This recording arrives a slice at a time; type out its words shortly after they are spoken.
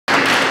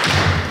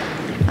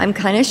I'm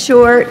kind of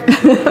short.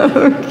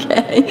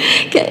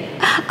 Okay.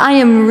 I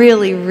am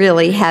really,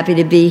 really happy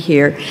to be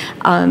here.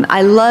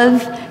 I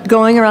love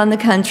going around the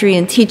country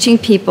and teaching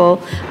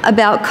people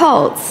about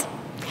cults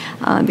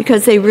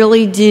because they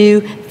really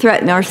do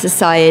threaten our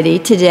society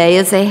today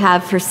as they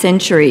have for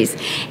centuries.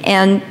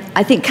 And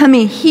I think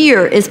coming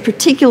here is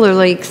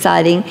particularly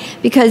exciting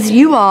because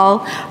you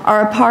all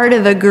are a part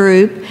of a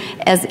group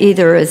as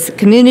either as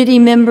community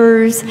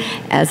members,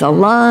 as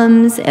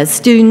alums, as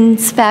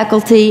students,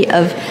 faculty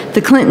of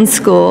the Clinton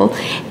School.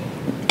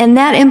 And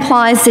that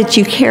implies that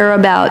you care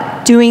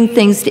about doing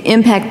things to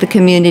impact the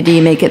community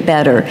and make it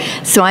better.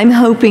 So I'm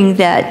hoping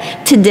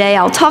that today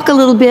I'll talk a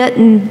little bit,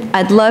 and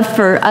I'd love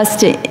for us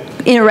to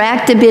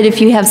interact a bit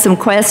if you have some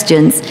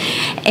questions.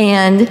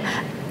 And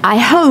I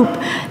hope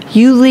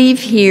you leave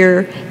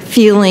here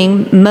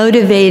feeling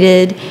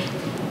motivated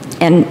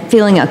and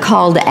feeling a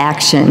call to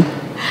action.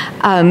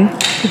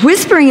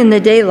 Whispering in the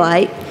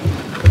Daylight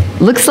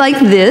looks like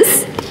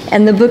this,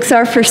 and the books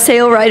are for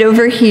sale right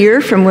over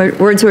here from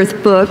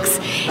Wordsworth Books.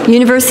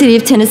 University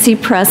of Tennessee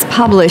Press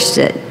published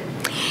it.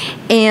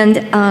 And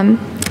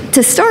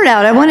to start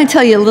out, I want to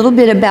tell you a little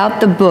bit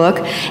about the book,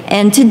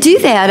 and to do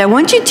that, I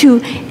want you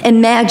to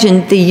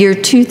imagine the year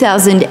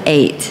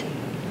 2008.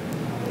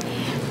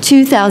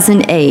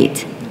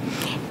 2008,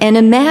 and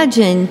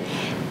imagine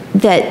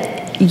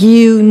that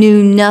you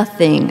knew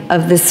nothing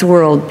of this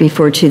world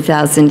before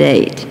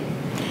 2008.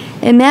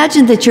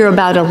 Imagine that you're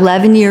about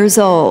 11 years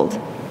old,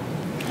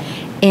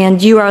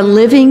 and you are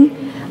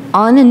living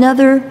on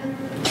another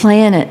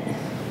planet,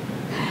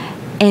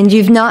 and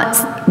you've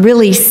not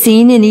really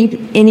seen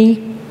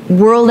any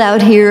world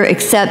out here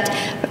except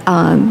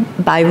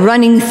by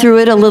running through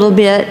it a little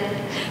bit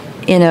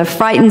in a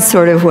frightened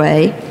sort of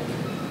way.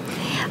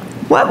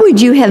 What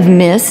would you have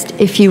missed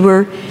if you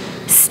were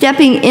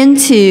stepping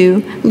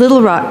into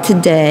Little Rock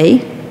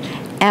today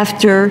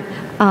after,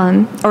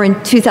 or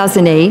in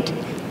 2008,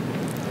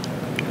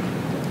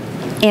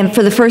 and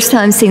for the first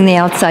time seeing the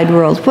outside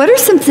world? What are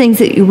some things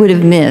that you would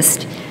have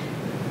missed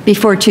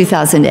before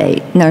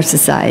 2008 in our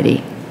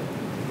society?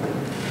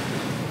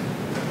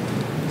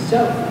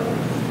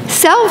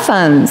 Cell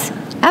phones,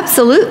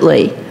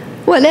 absolutely.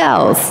 What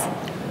else?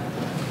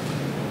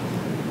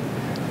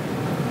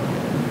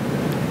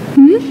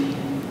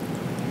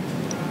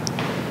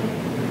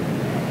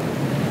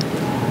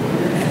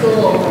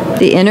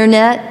 The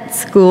internet,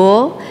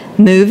 school,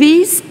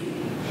 movies.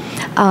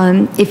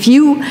 If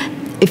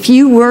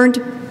you weren't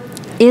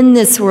in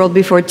this world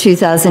before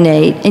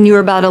 2008 and you were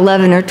about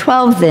 11 or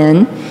 12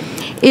 then,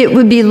 it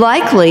would be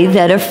likely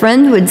that a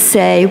friend would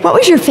say, "What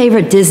was your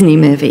favorite Disney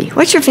movie?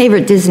 What's your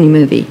favorite Disney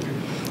movie?"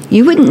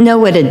 You wouldn't know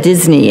what a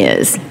Disney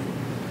is.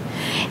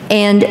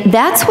 And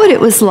that's what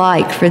it was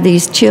like for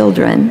these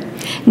children.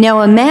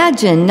 Now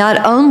imagine,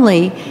 not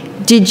only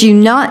did you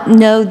not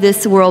know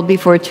this world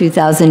before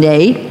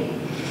 2008,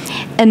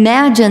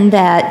 imagine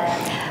that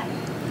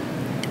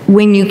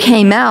when you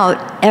came out,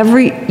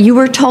 you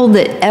were told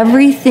that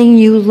everything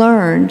you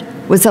learned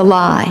was a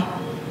lie.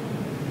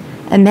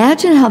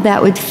 Imagine how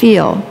that would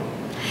feel.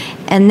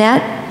 And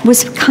that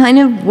was kind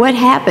of what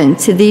happened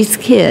to these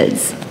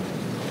kids.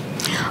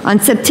 On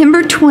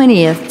September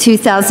 20th,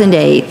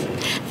 2008,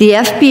 the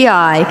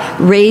FBI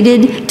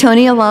raided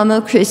Tony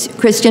Alamo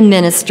Christian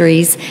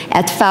Ministries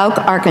at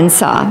Fouke,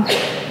 Arkansas.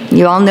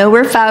 You all know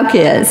where Fouke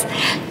is.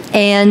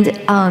 And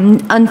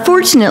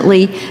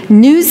unfortunately,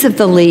 news of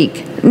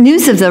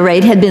the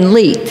raid had been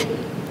leaked.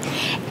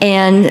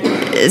 And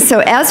so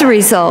as a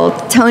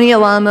result, Tony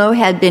Alamo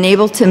had been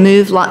able to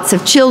move lots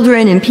of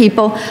children and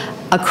people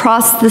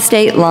across the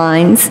state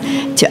lines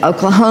to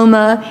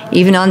Oklahoma,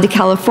 even on to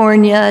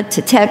California,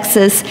 to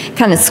Texas,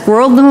 kind of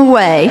squirreled them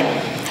away.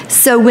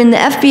 So when the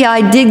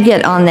FBI did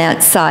get on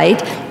that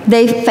site,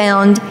 they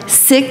found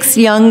 6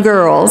 young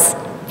girls,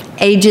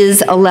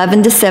 ages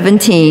 11 to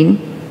 17,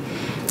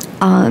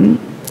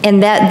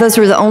 and those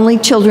were the only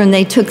children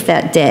they took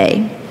that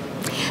day.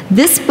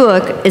 This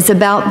book is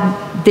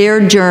about their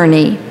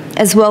journey,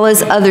 as well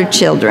as other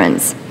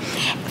children's.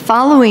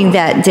 Following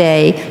that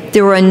day,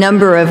 there were a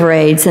number of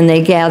raids, and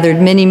they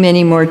gathered many,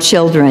 many more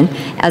children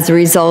as a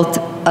result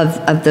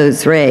of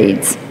those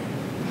raids.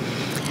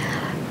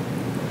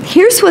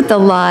 Here's what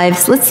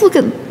let's look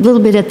a little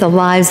bit at the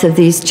lives of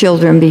these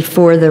children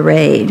before the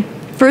raid.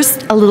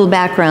 First, a little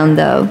background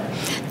though.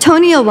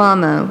 Tony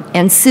Alamo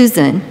and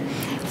Susan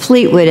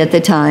Fleetwood at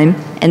the time,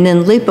 and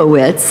then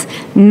Lipowitz,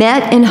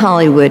 met in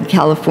Hollywood,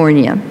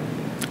 California.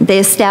 They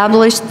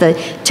established the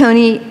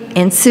Tony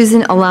and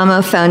Susan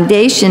Alamo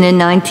Foundation in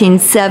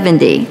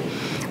 1970.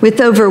 With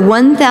over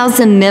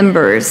 1,000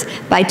 members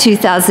by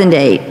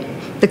 2008,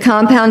 the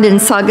compound in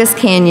Saugus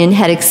Canyon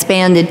had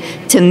expanded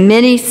to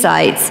many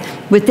sites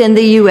within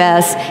the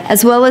U.S.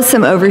 as well as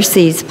some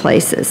overseas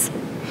places.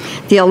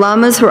 The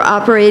Alamos were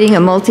operating a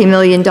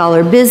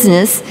multi-million-dollar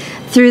business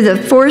through the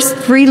forced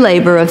free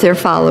labor of their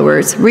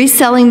followers,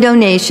 reselling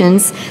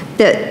donations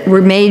that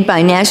were made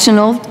by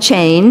national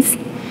chains,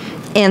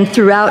 and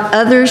throughout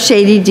other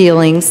shady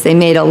dealings, they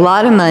made a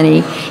lot of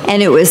money,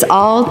 and it was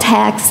all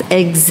tax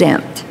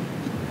exempt.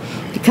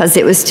 because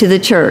it was to the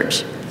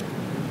church.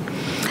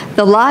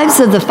 The lives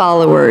of the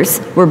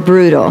followers were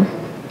brutal.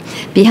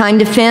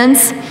 Behind a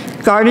fence,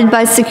 guarded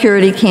by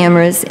security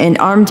cameras and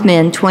armed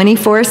men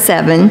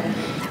 24/7,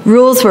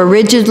 rules were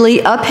rigidly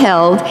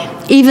upheld,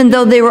 even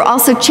though they were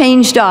also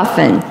changed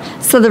often,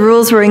 so the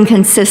rules were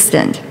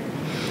inconsistent.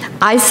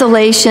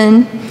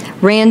 Isolation,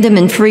 random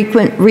and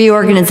frequent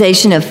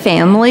reorganization of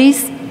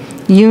families,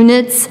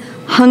 units,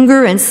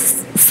 hunger and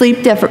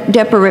sleep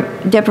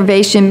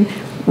deprivation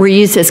were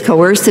used as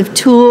coercive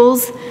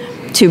tools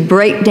to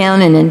break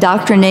down and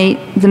indoctrinate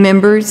the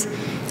members.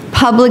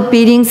 Public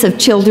beatings of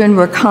children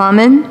were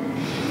common,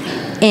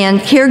 and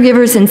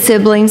caregivers and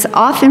siblings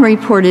often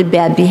reported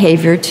bad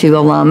behavior to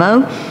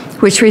Alamo,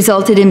 which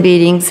resulted in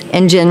beatings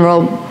and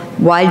general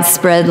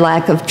widespread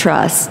lack of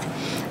trust.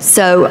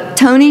 So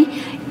Tony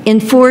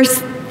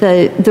enforced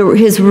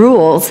his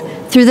rules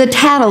through the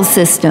tattle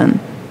system,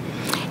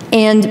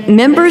 and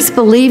members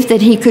believed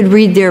that he could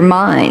read their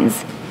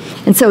minds.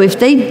 And so if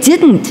they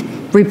didn't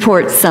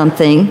report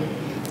something,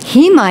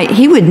 he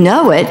would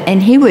know it,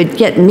 and he would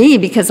get me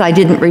because I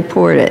didn't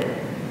report it.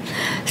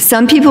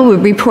 Some people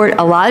would report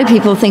a lot of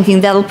people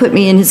thinking that'll put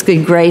me in his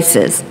good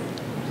graces.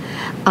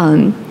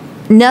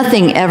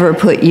 Nothing ever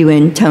put you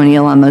in Tony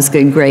Alamo's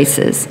good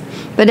graces.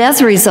 But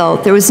as a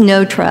result, there was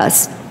no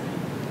trust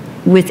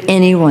with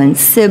anyone,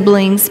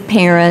 siblings,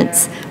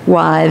 parents,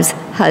 wives,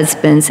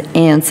 husbands,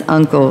 aunts,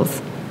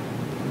 uncles.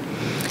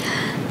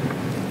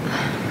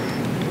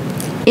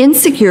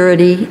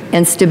 Insecurity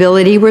and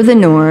stability were the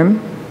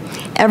norm.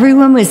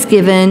 Everyone was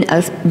given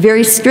a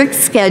very strict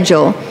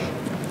schedule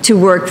to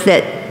work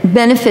that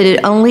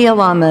benefited only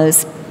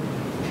Alamo's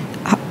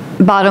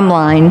bottom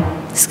line.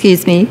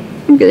 Excuse me,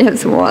 I'm gonna have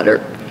some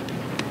water.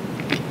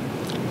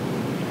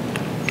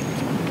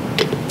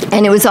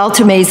 And it was all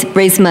to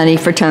raise money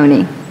for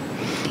Tony.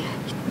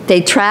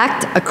 They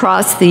tracked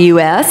across the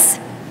U.S.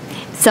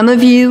 Some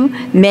of you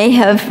may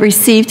have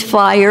received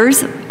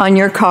flyers on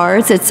your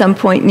cars at some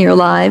point in your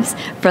lives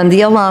from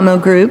the Alamo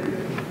Group.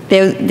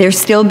 They're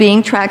still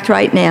being tracked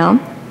right now.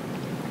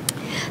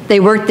 They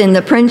worked in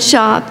the print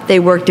shop, they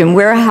worked in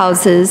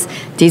warehouses,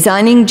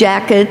 designing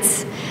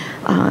jackets,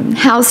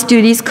 house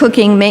duties,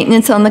 cooking,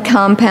 maintenance on the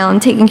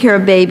compound, taking care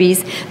of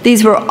babies.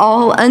 These were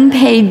all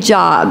unpaid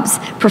jobs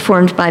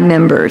performed by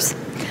members.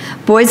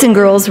 Boys and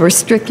girls were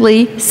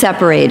strictly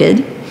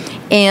separated,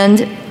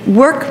 and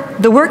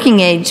the working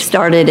age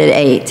started at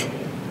 8.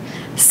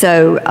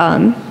 So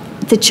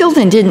the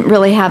children didn't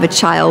really have a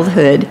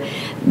childhood.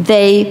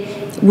 They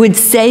would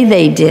say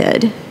they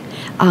did.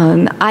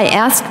 I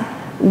asked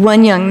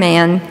one young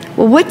man,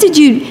 well, what did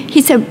you,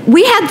 he said,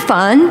 we had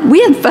fun.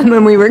 We had fun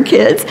when we were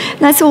kids.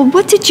 And I said, well,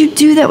 what did you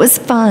do that was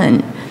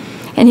fun?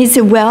 And he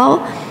said, well,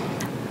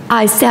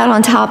 I sat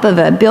on top of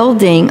a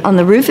building on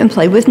the roof and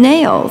played with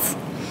nails.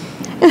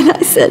 And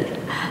I said,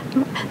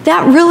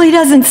 that really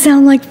doesn't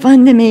sound like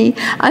fun to me.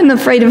 I'm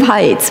afraid of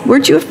heights.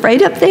 Weren't you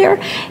afraid up there?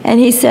 And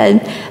he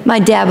said, my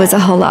dad was a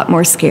whole lot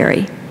more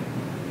scary.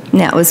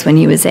 And that was when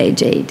he was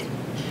age 8.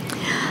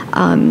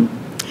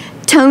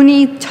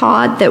 Tony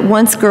taught that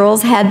once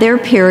girls had their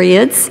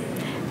periods,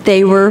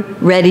 they were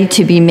ready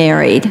to be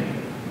married.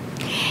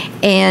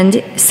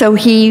 And so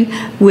he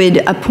would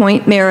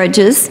appoint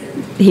marriages.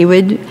 He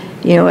would,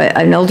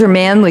 an older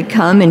man would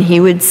come and he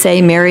would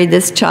say, marry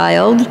this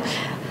child,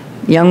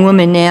 young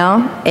woman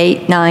now,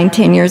 8, 9,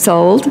 10 years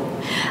old.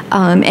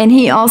 And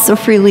he also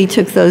freely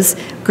took those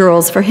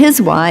girls for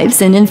his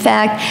wives, and in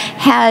fact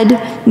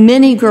had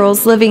many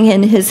girls living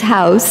in his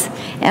house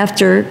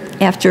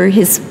after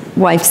his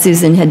wife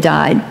Susan had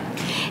died.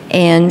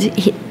 And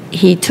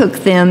he took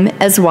them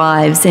as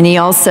wives, and he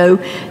also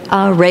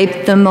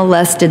raped them,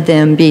 molested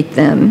them, beat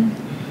them.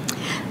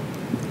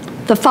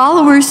 The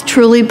followers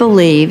truly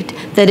believed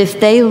that if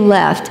they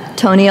left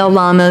Tony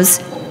Alamo's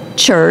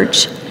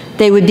church,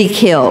 they would be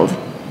killed.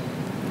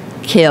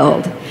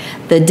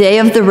 The day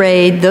of the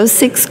raid, those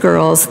 6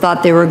 girls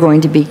thought they were going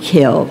to be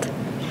killed.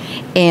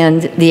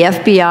 And the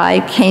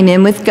FBI came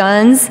in with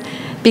guns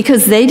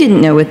because they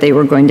didn't know what they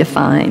were going to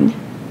find.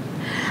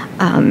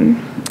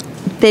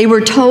 They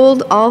were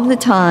told all the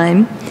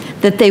time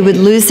that they would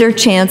lose their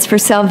chance for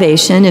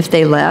salvation if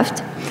they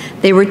left.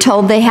 They were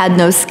told they had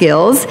no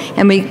skills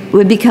and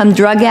would become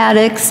drug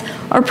addicts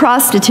or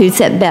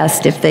prostitutes at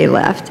best if they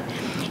left.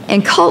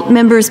 And cult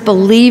members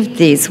believed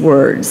these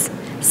words.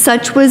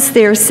 Such was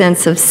their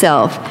sense of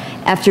self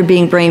after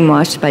being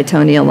brainwashed by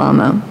Tony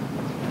Alamo.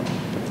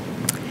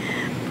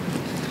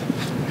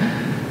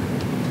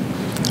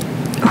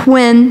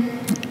 When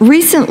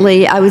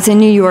recently I was in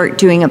New York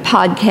doing a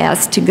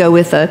podcast to go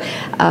with a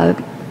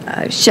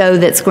show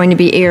that's going to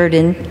be aired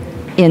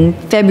in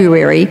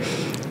February,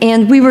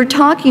 and we were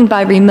talking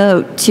by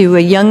remote to a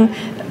young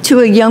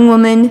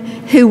woman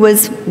who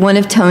was one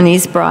of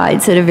Tony's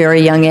brides at a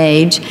very young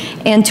age,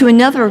 and to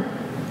another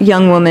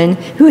young woman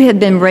who had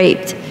been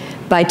raped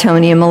by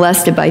Tony and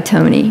molested by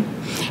Tony.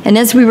 And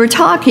as we were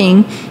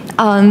talking,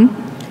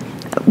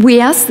 we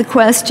asked the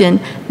question,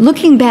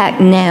 looking back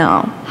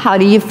now, how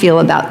do you feel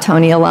about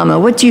Tony Alamo?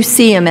 What do you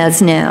see him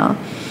as now?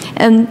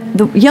 And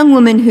the young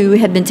woman who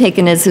had been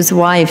taken as his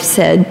wife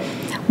said,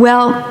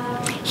 well,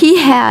 he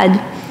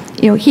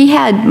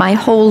had my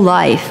whole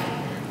life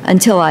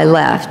until I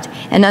left,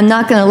 and I'm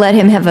not going to let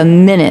him have a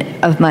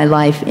minute of my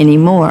life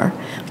anymore,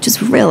 which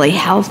is really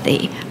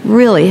healthy,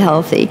 really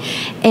healthy.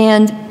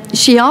 And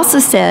she also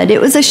said,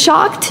 it was a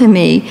shock to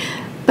me,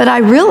 but I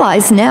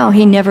realize now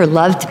he never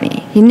loved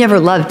me. He never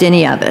loved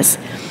any of us.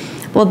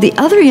 Well, the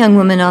other young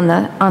woman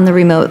on the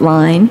remote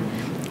line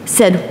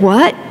said,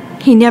 what?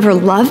 He never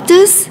loved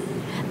us?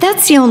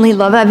 That's the only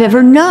love I've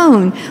ever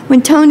known.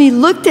 When Tony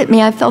looked at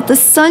me, I felt the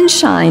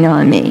sunshine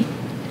on me.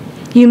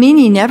 You mean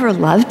he never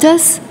loved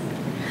us?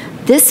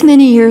 This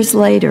many years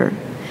later,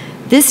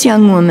 this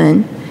young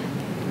woman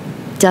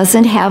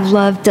doesn't have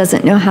love,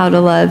 doesn't know how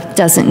to love,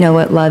 doesn't know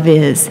what love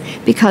is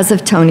because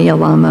of Tony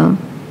Alamo.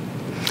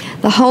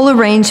 The whole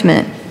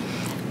arrangement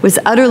was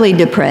utterly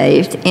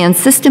depraved and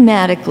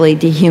systematically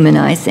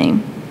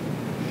dehumanizing.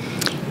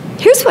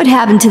 Here's what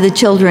happened to the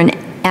children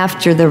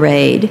after the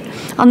raid.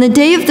 On the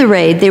day of the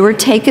raid, they were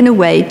taken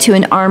away to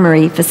an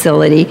armory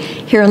facility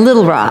here in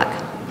Little Rock.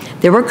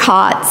 There were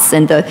cots,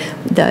 and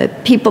the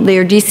people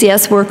there,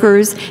 DCS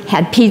workers,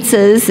 had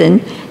pizzas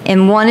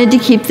and wanted to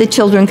keep the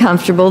children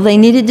comfortable. They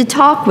needed to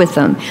talk with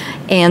them,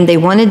 and they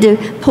wanted to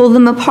pull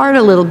them apart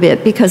a little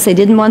bit because they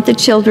didn't want the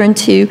children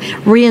to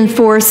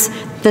reinforce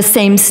the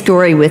same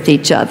story with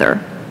each other.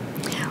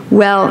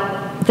 Well,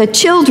 the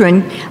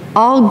children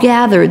all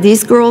gathered,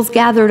 these girls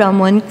gathered on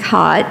one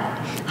cot,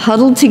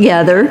 huddled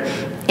together,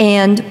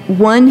 and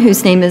one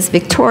whose name is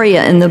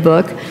Victoria in the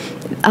book,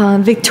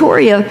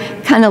 Victoria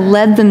kind of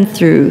led them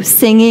through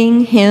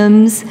singing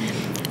hymns,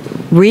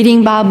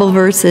 reading Bible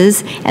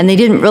verses, and they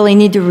didn't really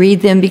need to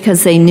read them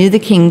because they knew the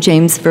King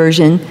James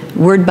Version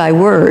word by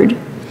word.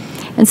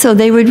 And so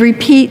they would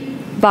repeat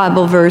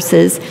Bible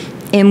verses,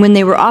 and when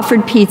they were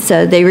offered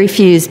pizza, they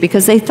refused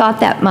because they thought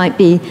that might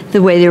be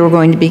the way they were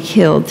going to be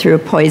killed, through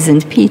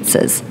poisoned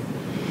pizzas.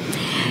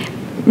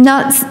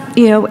 Not,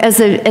 as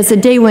a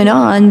day went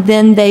on,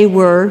 then they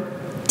were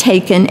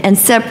taken and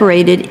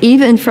separated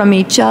even from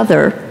each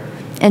other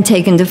and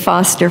taken to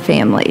foster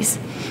families.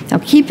 Now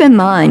keep in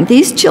mind,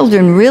 these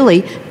children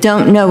really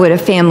don't know what a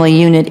family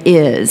unit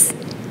is.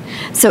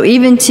 So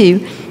even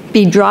to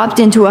be dropped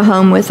into a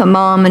home with a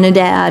mom and a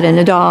dad and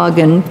a dog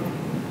and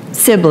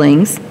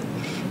siblings,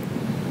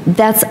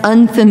 that's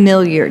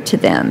unfamiliar to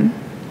them.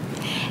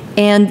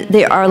 And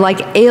they are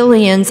like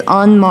aliens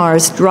on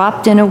Mars,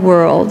 dropped in a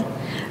world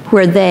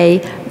where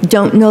they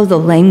don't know the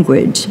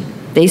language.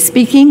 They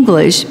speak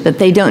English, but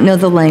they don't know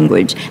the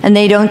language, and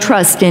they don't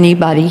trust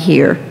anybody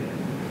here.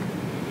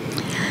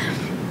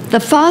 The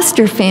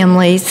foster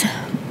families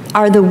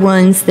are the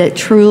ones that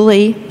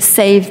truly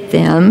saved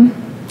them,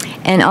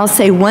 and I'll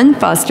say one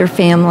foster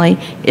family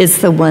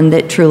is the one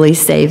that truly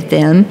saved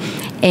them,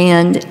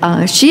 and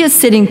she is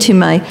sitting to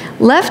my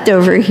left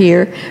over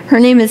here. Her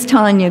name is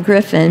Tanya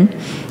Griffin,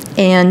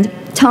 and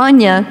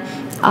Tanya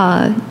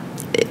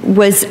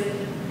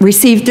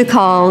received a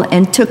call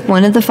and took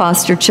one of the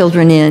foster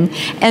children in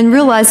and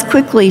realized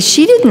quickly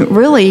she didn't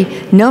really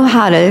know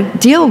how to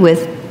deal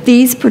with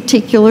these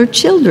particular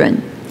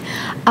children.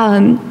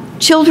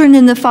 Children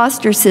in the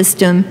foster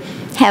system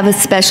have a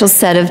special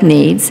set of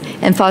needs,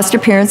 and foster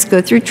parents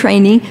go through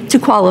training to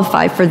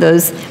qualify for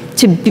those,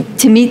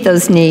 to meet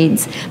those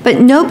needs. But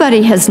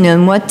nobody has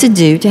known what to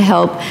do to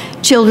help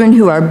children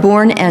who are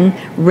born and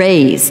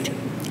raised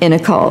in a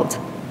cult.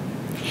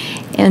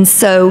 And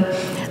so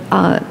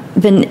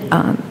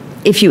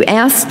if you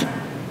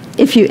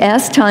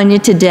asked Tanya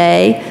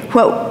today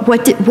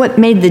what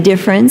made the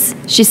difference,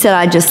 she said,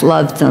 I just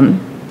loved them.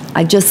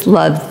 I just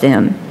loved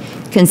them,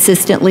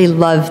 consistently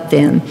loved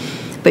them.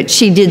 But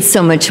she did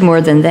so much more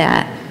than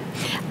that.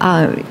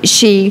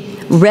 She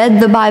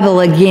read the Bible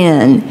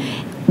again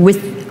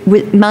with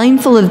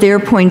mindful of their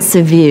points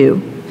of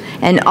view,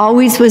 and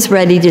always was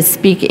ready to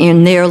speak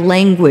in their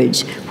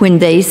language when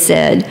they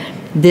said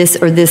this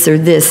or this or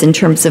this in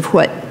terms of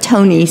what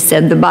Tony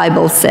said the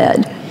Bible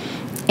said.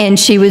 And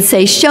she would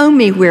say, show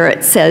me where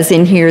it says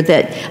in here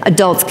that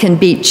adults can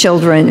beat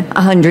children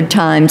 100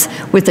 times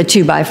with a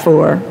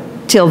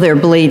 2x4 till they're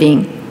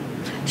bleeding.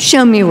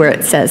 Show me where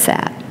it says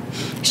that.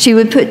 She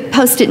would put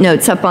Post-it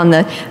notes up on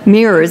the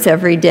mirrors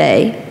every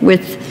day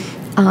with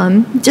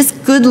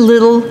just good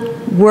little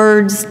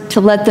words to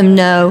let them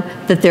know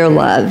that they're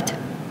loved.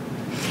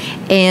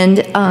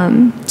 And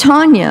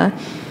Tanya,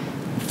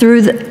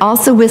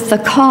 also with The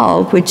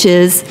Call, which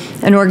is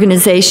an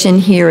organization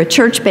here, a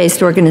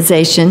church-based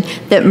organization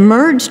that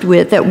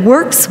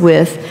works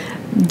with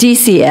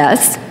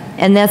DCS,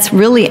 and that's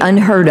really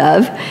unheard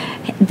of.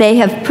 They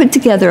have put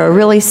together a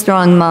really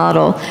strong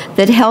model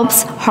that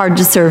helps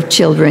hard-to-serve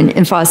children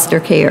in foster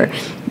care.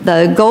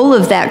 The goal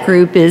of that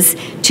group is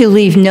to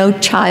leave no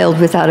child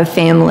without a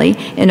family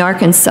in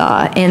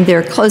Arkansas, and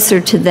they're closer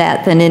to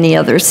that than any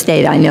other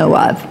state I know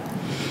of.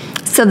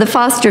 So the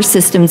foster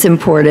system's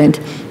important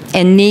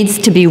and needs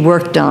to be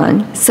worked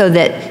on so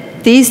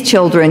that these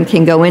children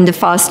can go into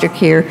foster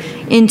care,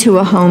 into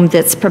a home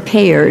that's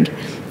prepared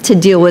to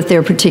deal with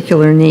their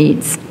particular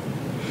needs.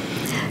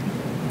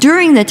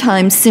 During the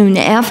time soon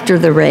after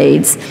the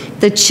raids,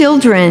 the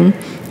children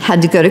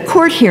had to go to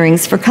court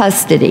hearings for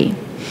custody.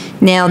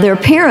 Now, their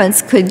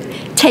parents could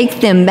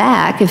take them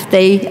back if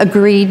they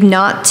agreed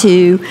not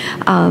to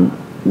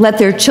let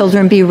their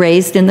children be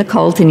raised in the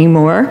cult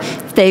anymore,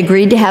 if they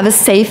agreed to have a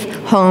safe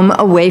home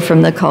away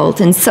from the cult,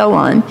 and so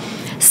on.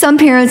 Some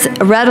parents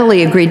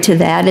readily agreed to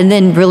that and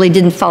then really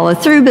didn't follow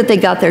through, but they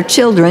got their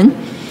children.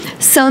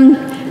 Some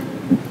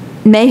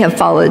may have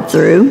followed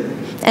through,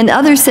 and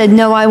others said,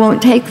 no, I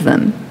won't take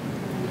them.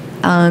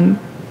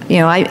 You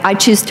know, I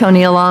choose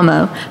Tony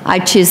Alamo. I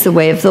choose the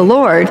way of the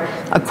Lord,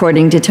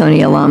 according to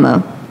Tony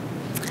Alamo.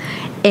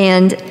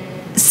 And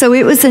so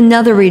it was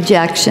another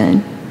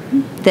rejection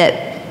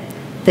that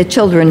the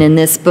children in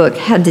this book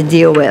had to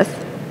deal with.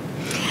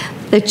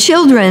 The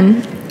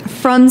children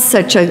from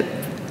such a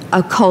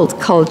cult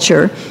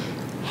culture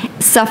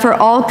suffer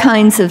all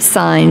kinds of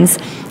signs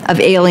of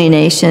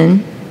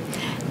alienation,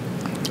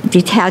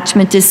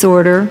 detachment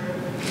disorder,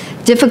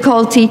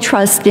 difficulty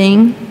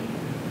trusting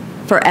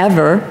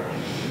forever.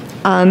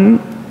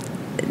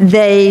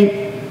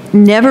 They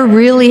never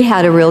really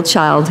had a real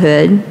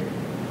childhood,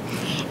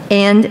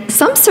 and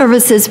some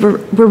services were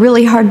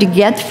really hard to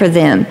get for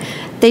them.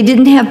 They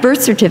didn't have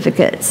birth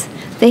certificates.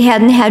 They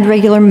hadn't had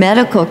regular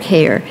medical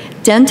care,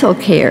 dental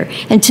care,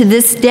 and to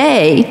this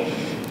day,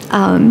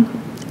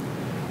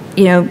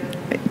 you know,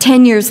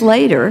 10 years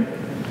later,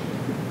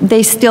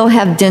 they still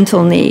have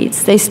dental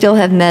needs. They still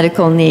have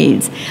medical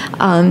needs.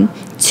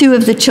 Two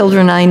of the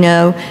children I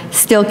know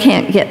still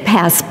can't get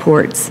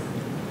passports.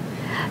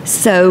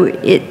 So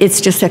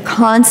it's just a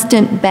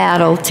constant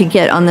battle to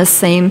get on the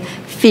same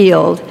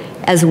field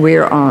as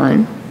we're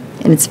on,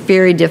 and it's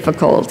very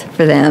difficult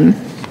for them.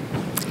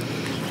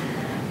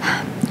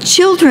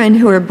 Children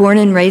who are born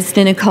and raised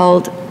in a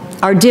cult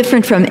are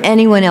different from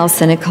anyone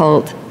else in a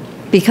cult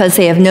because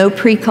they have no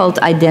pre-cult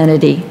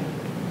identity.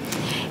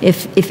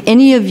 If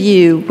any of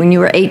you, when you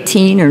were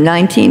 18 or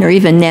 19, or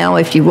even now,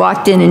 if you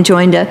walked in and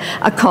joined a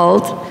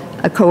cult,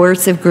 a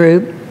coercive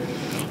group,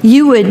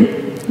 you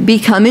would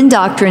become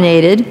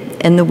indoctrinated,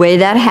 and the way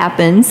that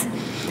happens.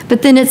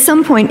 But then at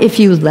some point, if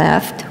you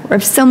left, or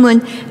if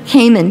someone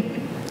came and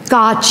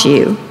got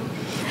you,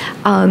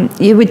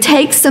 it would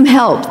take some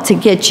help to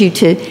get you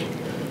to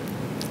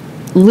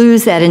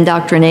lose that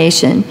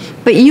indoctrination.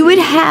 But you would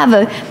have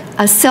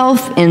a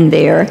self in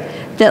there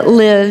that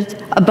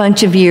lived a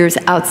bunch of years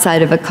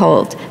outside of a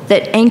cult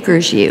that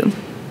anchors you.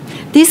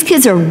 These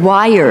kids are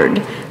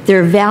wired.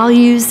 Their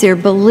values, their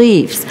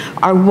beliefs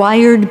are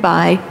wired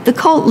by the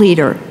cult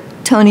leader,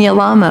 Tony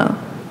Alamo.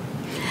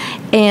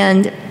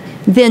 And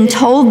then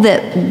told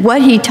that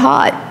what he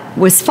taught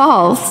was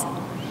false,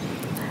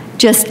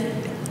 just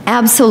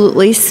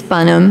absolutely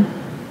spun him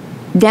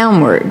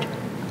downward.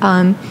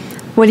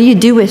 What do you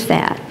do with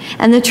that?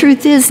 And the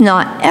truth is,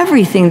 not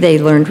everything they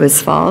learned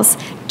was false,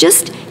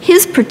 just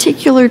his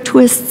particular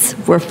twists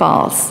were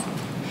false.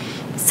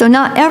 So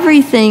not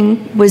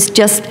everything was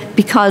just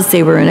because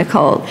they were in a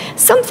cult.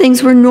 Some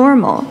things were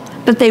normal,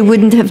 but they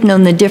wouldn't have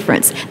known the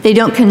difference. They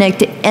don't connect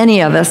to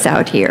any of us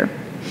out here.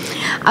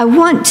 I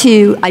want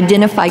to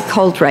identify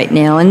cult right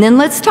now, and then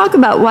let's talk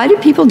about why do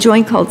people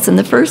join cults in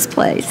the first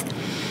place.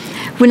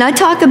 When I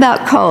talk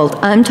about cult,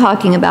 I'm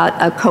talking about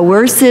a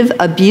coercive,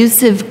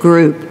 abusive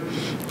group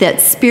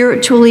that's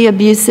spiritually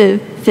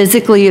abusive,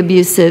 physically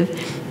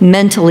abusive,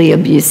 mentally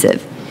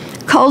abusive.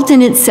 Cult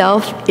in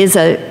itself is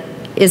a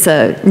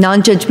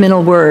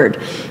non-judgmental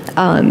word.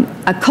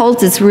 A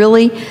cult is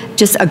really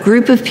just a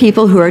group of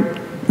people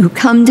who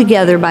come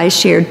together by a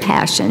shared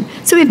passion.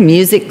 So we have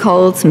music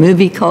cults,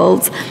 movie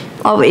cults.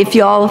 Oh, if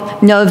you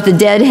all know of the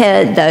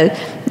Deadhead, the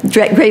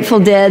Grateful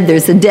Dead,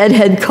 there's a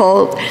Deadhead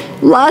cult,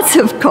 lots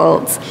of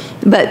cults.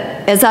 But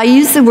as I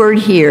use the word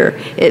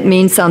here, it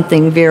means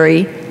something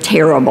very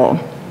terrible.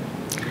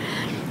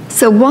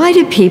 So why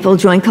do people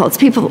join cults?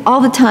 People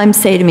all the time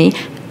say to me,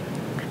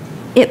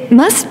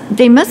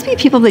 they must be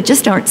people that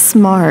just aren't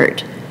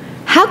smart.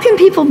 How can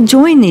people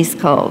join these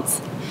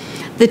cults?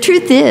 The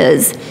truth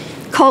is,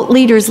 cult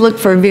leaders look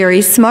for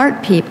very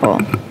smart people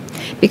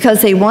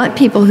because they want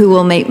people who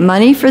will make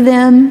money for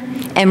them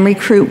and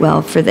recruit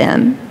well for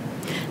them.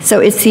 So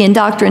it's the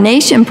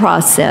indoctrination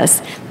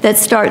process that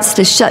starts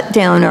to shut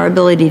down our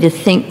ability to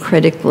think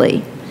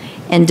critically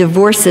and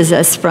divorces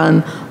us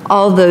from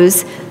all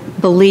those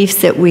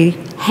beliefs that we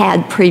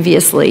had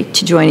previously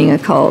to joining a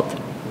cult.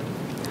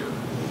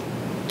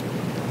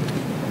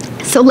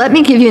 So let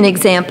me give you an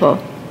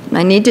example.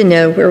 I need to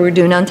know where we're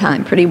doing on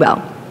time pretty well.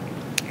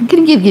 I'm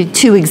going to give you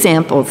two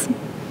examples.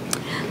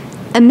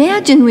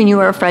 Imagine when you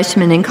were a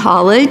freshman in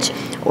college,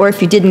 or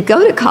if you didn't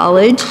go to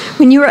college,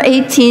 when you were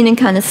 18 and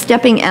kind of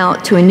stepping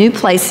out to a new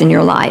place in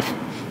your life.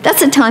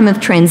 That's a time of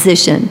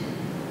transition.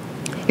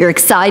 You're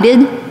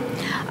excited,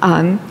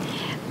 a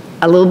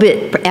little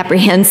bit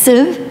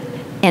apprehensive,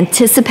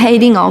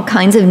 anticipating all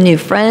kinds of new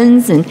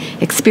friends and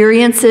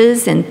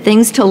experiences and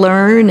things to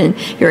learn, and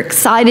you're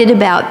excited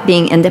about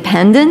being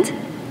independent.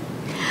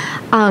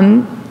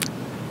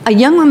 A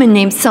young woman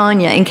named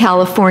Sonia in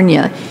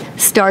California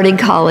started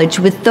college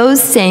with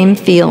those same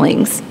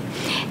feelings.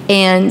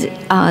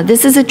 And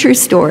this is a true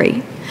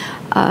story.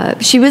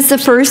 She was the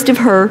first of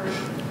her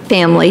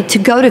family to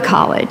go to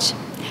college.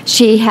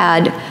 She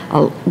had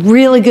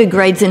really good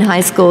grades in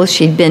high school.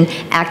 She'd been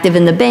active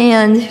in the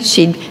band.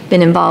 She'd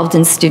been involved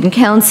in student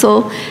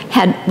council,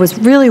 was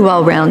really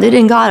well-rounded,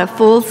 and got a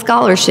full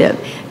scholarship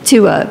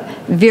to a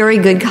very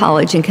good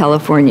college in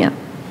California.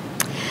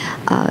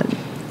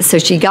 So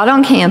she got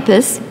on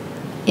campus,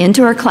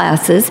 into her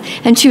classes,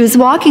 and she was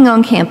walking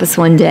on campus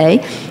one day,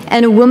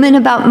 and a woman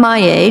about my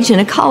age, and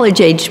a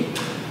college-age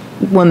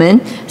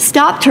woman,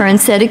 stopped her and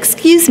said,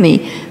 "Excuse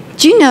me,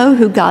 do you know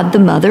who God the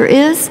Mother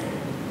is?"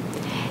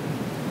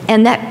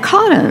 And that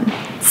caught him.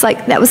 It's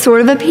like, that was sort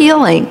of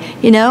appealing.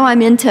 You know,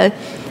 I'm into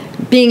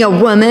being a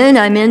woman.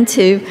 I'm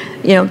into,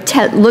 you know,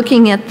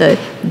 looking at the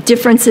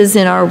differences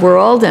in our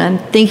world, and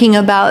I'm thinking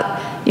about,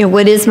 you know,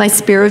 what is my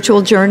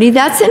spiritual journey?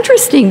 That's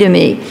interesting to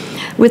me.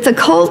 With a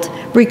cult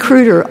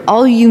recruiter,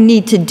 all you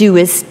need to do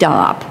is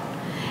stop,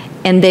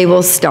 and they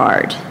will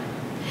start.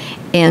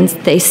 And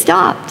they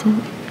stopped.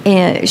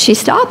 And she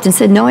stopped and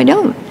said, "No, I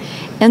don't."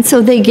 And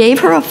so they gave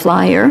her a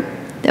flyer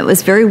that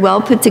was very well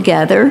put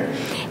together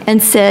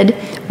and said,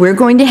 "We're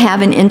going to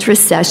have an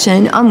interest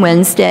session on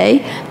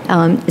Wednesday.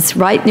 It's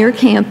right near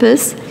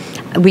campus.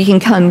 We can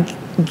come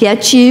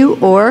get you,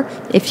 or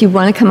if you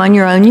want to come on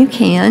your own, you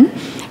can."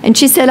 And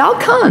she said, "I'll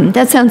come.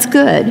 That sounds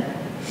good."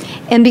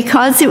 And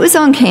because it was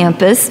on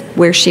campus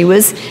where she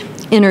was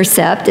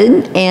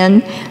intercepted,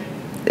 and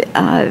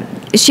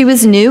she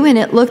was new and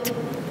it looked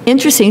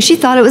interesting, she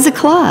thought it was a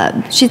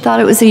club. She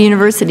thought it was a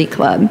university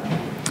club.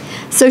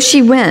 So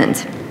she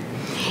went,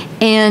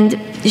 and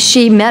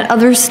she met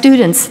other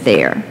students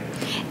there.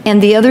 And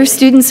the other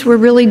students were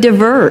really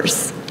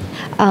diverse.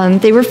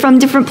 They were from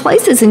different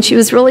places, and she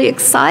was really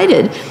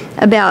excited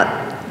about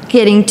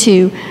getting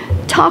to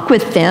talk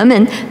with them.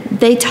 And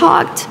they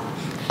talked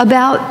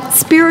about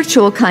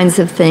spiritual kinds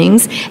of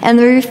things, and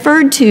they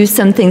referred to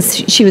some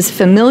things she was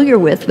familiar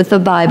with the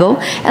Bible,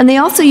 and they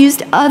also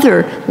used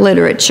other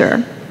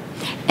literature.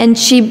 And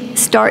she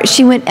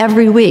went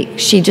every week.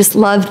 She just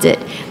loved it,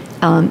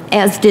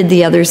 as did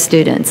the other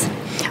students.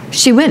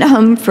 She went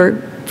home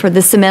for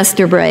the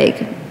semester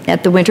break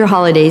at the winter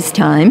holidays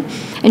time,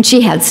 and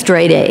she had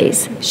straight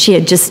A's. She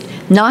had just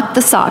knocked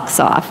the socks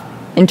off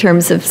in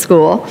terms of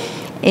school,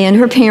 and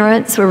her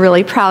parents were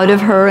really proud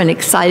of her and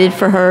excited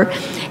for her.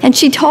 And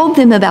she told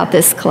them about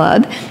this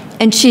club,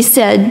 and she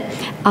said,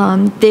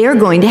 "They are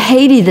going to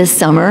Haiti this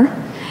summer,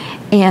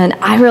 and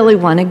I really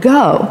want to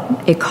go.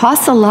 It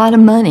costs a lot of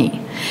money,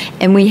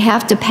 and we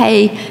have to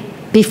pay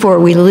before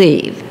we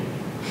leave.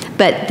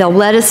 But they'll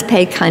let us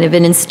pay kind of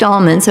in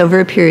installments over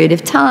a period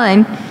of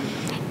time,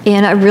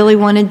 and I really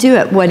want to do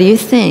it. What do you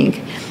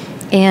think?"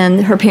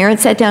 And her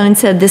parents sat down and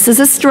said, "This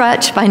is a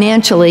stretch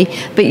financially,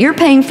 but you're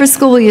paying for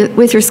school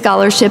with your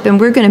scholarship, and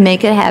we're going to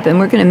make it happen.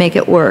 We're going to make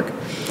it work."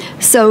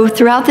 So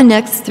through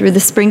the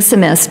spring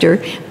semester,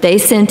 they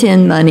sent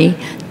in money,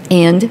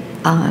 and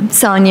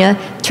Sonia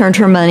turned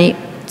her money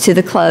into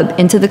the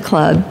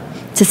club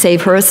to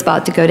save her a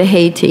spot to go to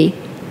Haiti.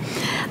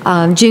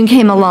 June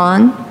came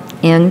along,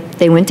 and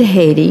they went to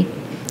Haiti,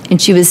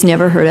 and she was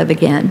never heard of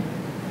again.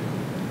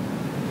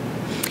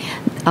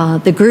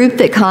 The group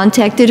that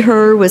contacted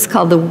her was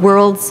called the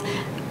World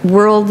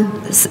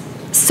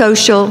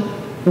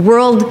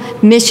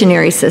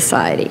Missionary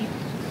Society.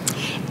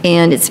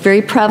 And it's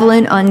very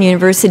prevalent on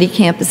university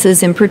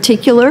campuses in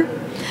particular.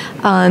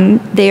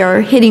 They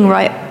are hitting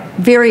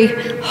very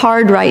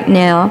hard right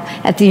now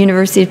at the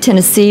University of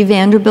Tennessee,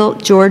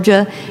 Vanderbilt,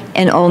 Georgia,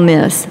 and Ole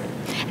Miss.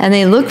 And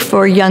they look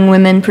for young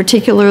women,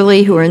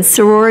 particularly who are in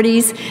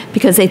sororities,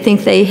 because they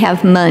think they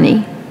have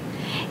money.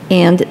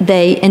 And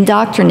they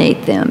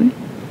indoctrinate them.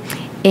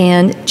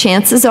 And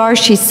chances are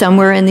she's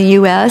somewhere in the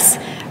U.S.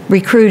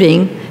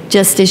 recruiting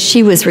just as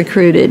she was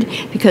recruited,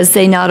 because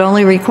they not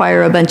only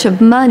require a bunch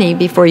of money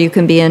before you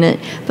can be in it,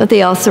 but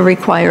they also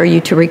require you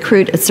to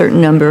recruit a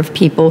certain number of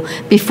people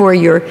before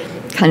you're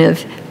kind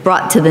of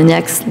brought to the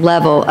next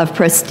level of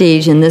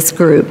prestige in this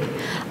group.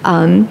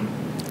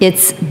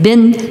 It's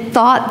been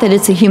thought that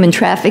it's a human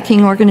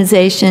trafficking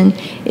organization.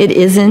 It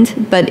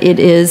isn't, but it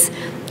is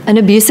an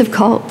abusive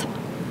cult,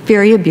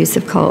 very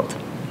abusive cult.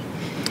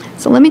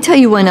 So let me tell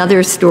you one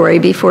other story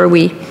before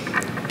we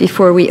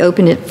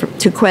open it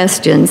to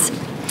questions.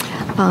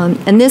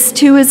 And this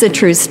too is a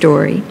true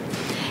story.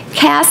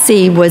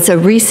 Cassie was a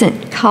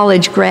recent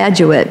college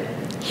graduate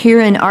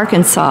here in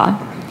Arkansas,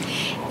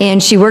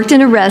 and she worked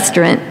in a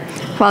restaurant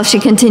while she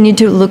continued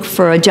to look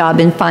for a job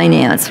in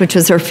finance, which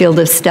was her field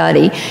of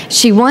study.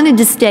 She wanted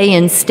to stay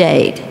in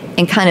state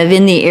and kind of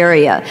in the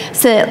area,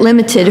 so it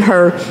limited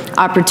her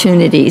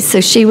opportunities.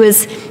 So she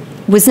was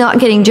not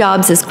getting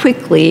jobs as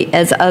quickly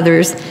as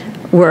others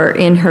were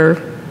in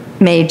her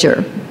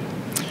major.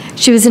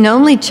 She was an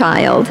only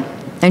child,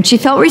 and she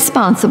felt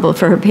responsible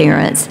for her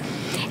parents,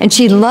 and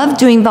she loved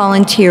doing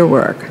volunteer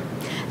work.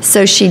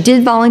 So she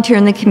did volunteer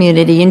in the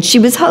community, and she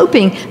was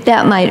hoping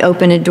that might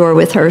open a door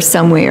with her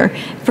somewhere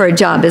for a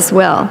job as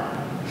well.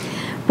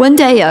 One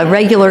day, a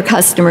regular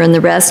customer in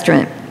the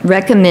restaurant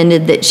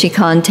recommended that she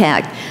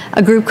contact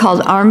a group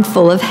called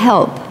Armful of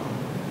Help.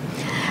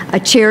 a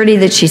charity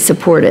that she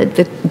supported,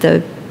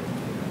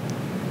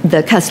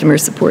 the customer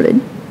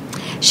supported.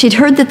 She'd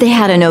heard that they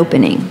had an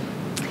opening.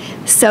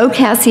 So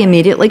Cassie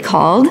immediately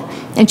called,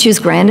 and she was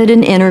granted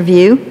an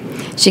interview.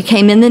 She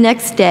came in the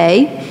next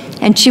day,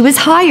 and she was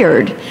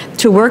hired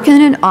to work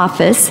in an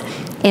office,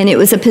 and it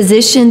was a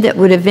position that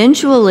would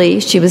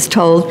eventually, she was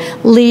told,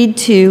 lead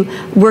to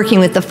working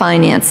with the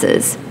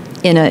finances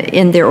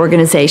in their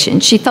organization.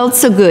 She felt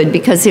so good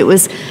because it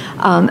was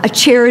a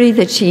charity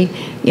that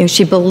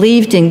she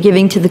believed in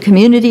giving to the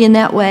community in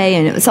that way,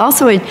 and it was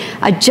also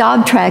a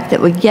job track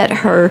that would get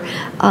her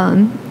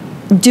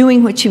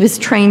doing what she was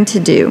trained to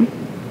do.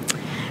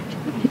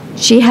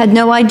 She had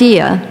no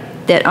idea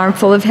that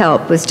Armful of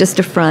Help was just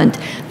a front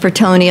for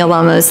Tony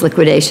Alamo's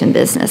liquidation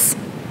business.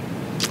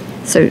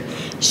 So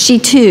she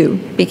too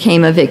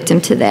became a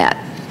victim to that.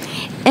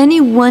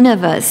 Any one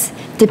of us,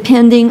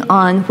 depending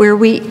on where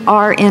we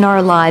are in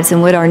our lives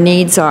and what our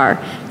needs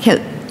are,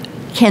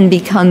 can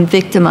become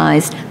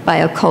victimized by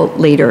a cult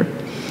leader.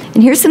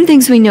 And here's some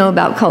things we know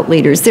about cult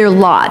leaders. There are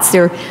lots.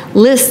 There are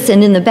lists,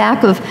 and in the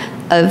back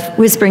of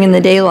Whispering in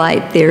the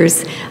Daylight,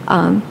 there's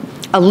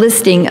a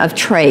listing of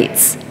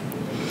traits.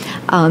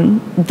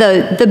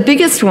 The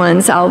biggest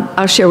ones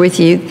I'll share with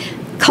you.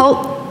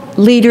 Cult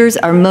leaders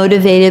are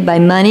motivated by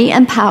money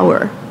and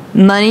power.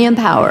 Money and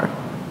power.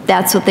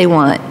 That's what they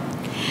want.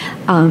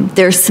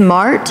 They're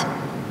smart.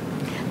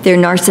 They're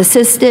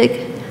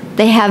narcissistic.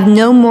 They have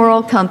no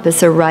moral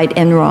compass of right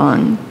and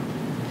wrong.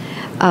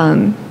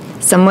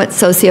 Somewhat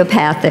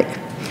sociopathic.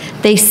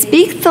 They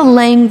speak the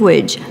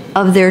language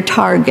of their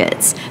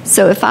targets.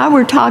 So if I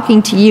were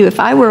talking to you,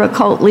 if I were a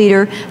cult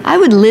leader, I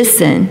would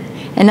listen.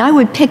 And I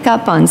would pick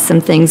up on some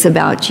things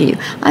about you.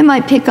 I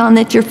might pick on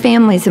that your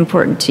family's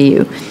important to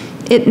you.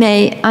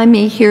 I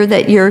may hear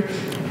that you're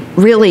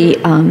really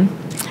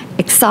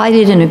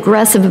excited and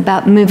aggressive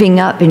about moving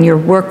up in your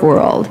work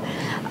world.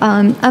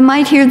 I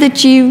might hear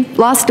that you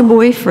lost a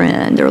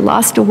boyfriend or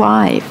lost a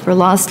wife or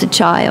lost a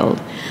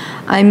child.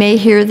 I may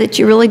hear that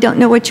you really don't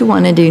know what you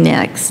want to do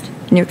next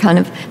and you're kind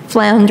of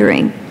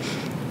floundering.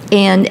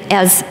 And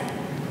as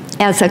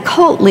a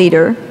cult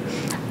leader,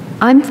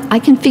 I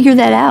can figure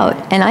that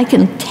out, and I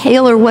can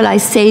tailor what I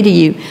say to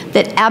you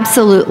that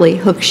absolutely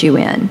hooks you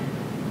in.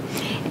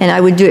 And I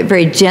would do it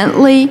very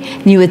gently,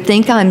 and you would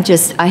think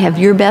I have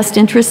your best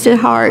interest at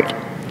heart,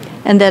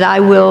 and that I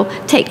will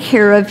take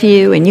care of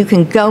you, and you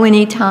can go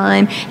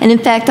anytime, and in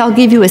fact, I'll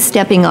give you a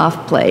stepping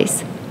off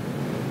place.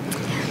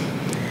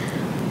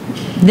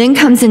 Then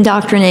comes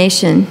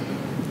indoctrination,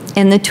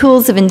 and the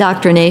tools of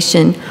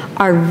indoctrination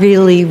are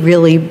really,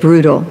 really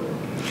brutal.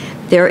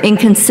 They're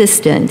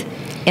inconsistent.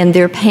 And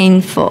they're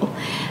painful.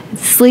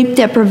 Sleep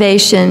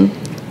deprivation,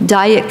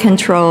 diet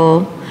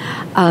control,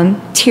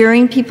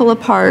 tearing people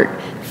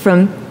apart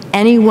from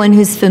anyone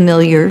who's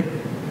familiar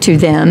to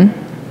them.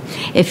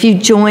 If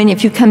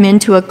you come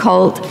into a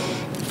cult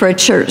for a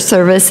church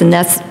service and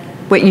that's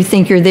what you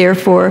think you're there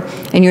for,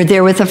 and you're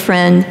there with a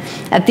friend,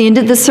 at the end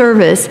of the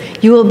service,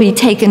 you will be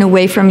taken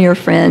away from your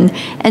friend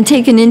and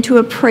taken into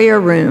a prayer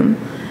room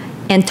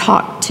and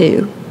talked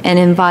to and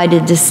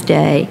invited to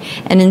stay.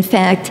 And in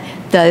fact,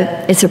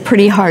 it's a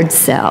pretty hard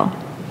sell.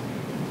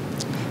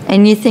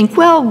 And you think,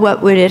 well,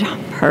 what would it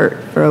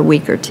hurt for a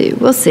week or two?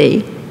 We'll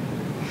see.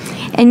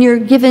 And you're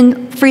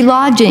given free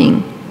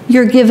lodging.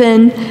 You're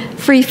given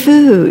free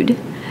food.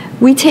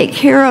 We take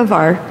care of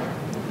our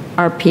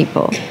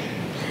people.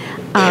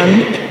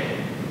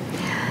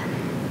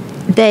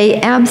 They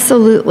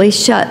absolutely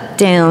shut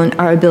down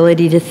our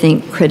ability to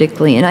think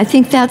critically. And I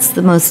think that's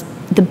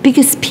the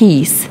biggest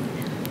piece,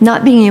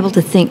 not being able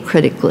to think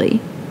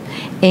critically.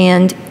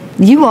 And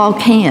you all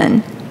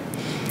can,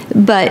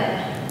 but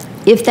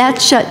if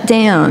that's shut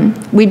down,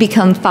 we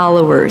become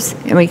followers,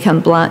 and we become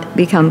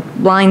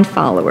blind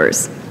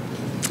followers.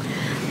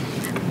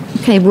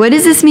 Okay, what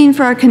does this mean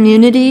for our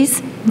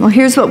communities? Well,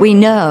 here's what we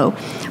know.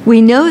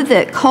 We know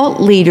that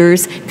cult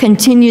leaders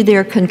continue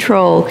their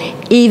control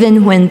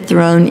even when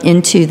thrown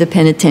into the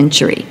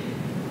penitentiary.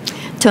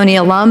 Tony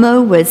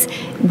Alamo was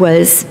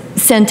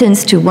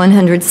sentenced to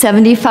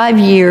 175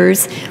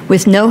 years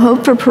with no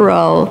hope for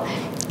parole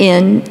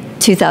in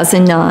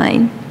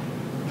 2009.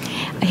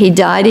 He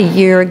died a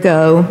year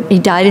ago. He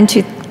died in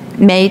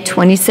May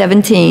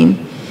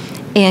 2017.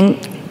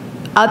 And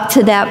up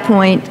to that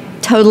point,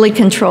 totally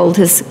controlled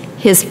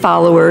his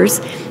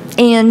followers.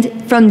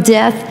 And from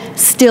death,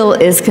 still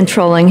is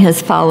controlling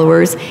his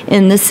followers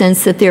in the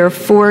sense that there are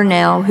 4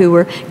 now who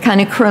were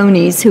kind of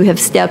cronies who have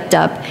stepped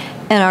up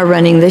and are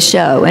running the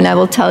show. And I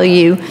will tell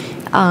you,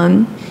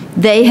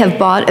 they have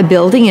bought a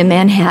building in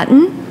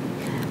Manhattan.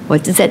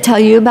 What does that tell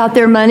you about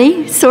their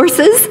money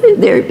sources?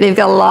 They've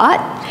got a lot,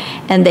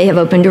 and they have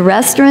opened a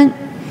restaurant.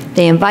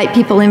 They invite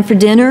people in for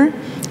dinner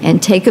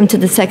and take them to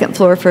the 2nd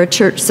floor for a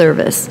church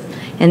service.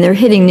 And they're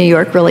hitting New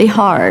York really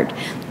hard.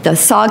 The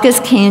Saugus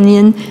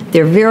Canyon,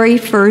 their very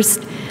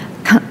first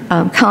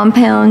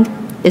compound,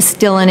 is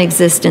still in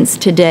existence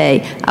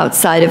today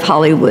outside of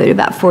Hollywood,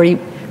 about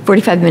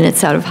 45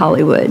 minutes out of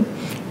Hollywood.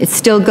 It's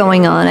still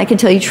going on. I can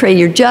tell you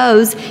Trader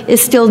Joe's is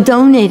still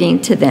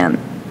donating to them.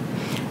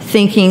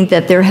 thinking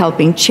that they're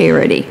helping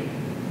charity.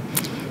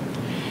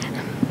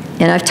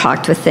 And I've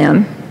talked with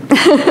them.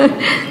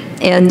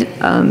 And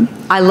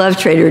I love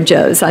Trader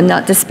Joe's. I'm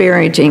not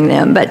disparaging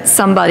them, but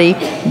somebody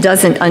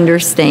doesn't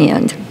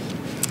understand.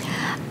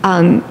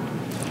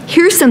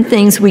 Here's some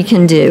things we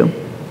can do.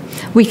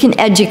 We can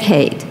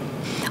educate.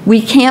 We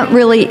can't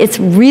really, it's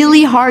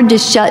really hard to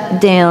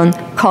shut down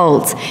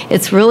cults.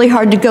 It's really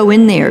hard to go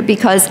in there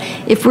because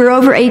if we're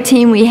over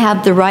 18, we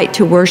have the right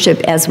to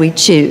worship as we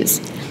choose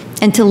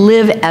and to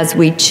live as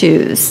we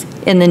choose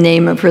in the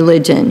name of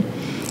religion.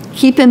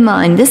 Keep in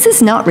mind, this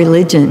is not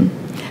religion.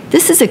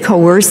 This is a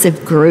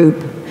coercive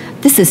group.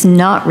 This is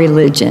not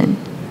religion.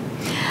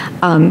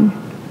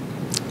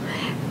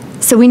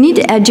 So we need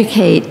to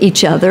educate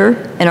each other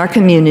in our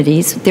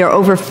communities. There are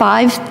over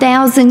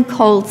 5,000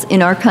 cults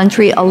in our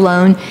country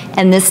alone,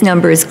 and this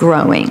number is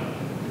growing.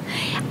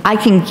 I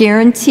can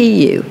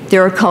guarantee you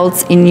there are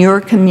cults in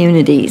your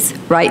communities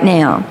right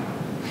now.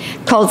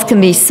 Cults can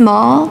be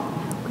small.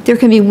 There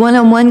can be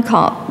one-on-one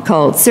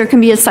cults. There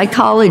can be a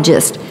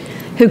psychologist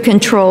who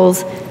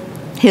controls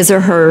his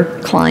or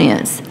her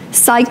clients.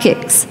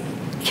 Psychics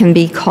can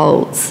be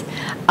cults.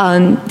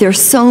 There's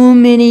so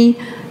many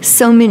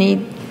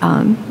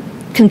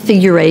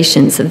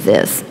configurations of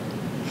this.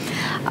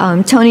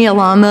 Tony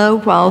Alamo,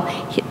 while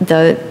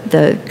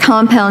the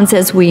compounds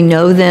as we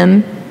know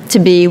them to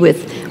be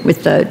with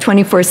the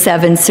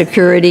 24/7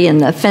 security and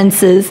the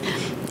fences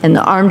and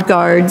the armed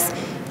guards,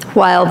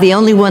 while the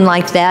only one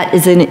like that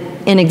is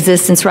in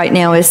existence right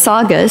now is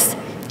Saugus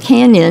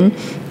Canyon,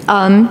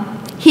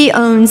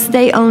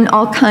 they own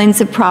all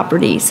kinds of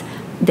properties.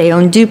 They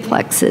own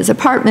duplexes,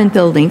 apartment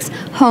buildings,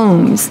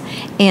 homes,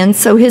 and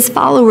so his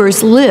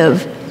followers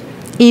live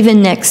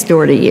even next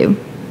door to you.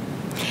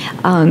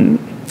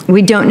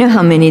 We don't know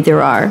how many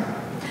there are,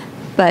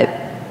 but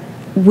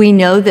we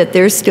know that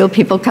there's still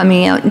people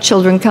coming out and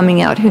children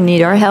coming out who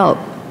need our help.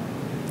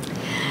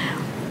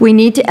 We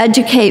need to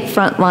educate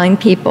frontline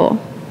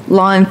people,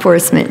 law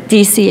enforcement,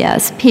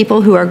 DCS,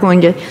 people who are going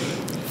to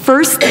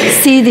first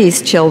see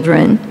these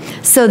children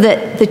so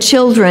that the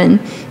children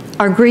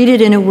are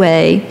greeted in a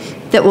way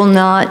that will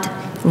not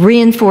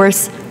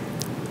reinforce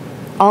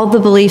all the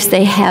beliefs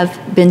they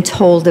have been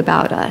told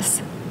about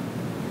us.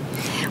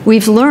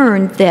 We've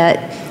learned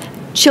that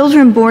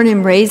children born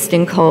and raised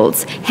in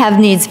cults have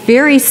needs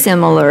very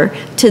similar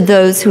to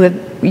those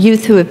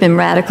youth who have been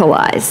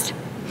radicalized.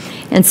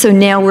 And so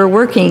now we're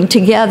working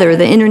together.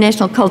 The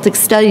International Cultic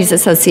Studies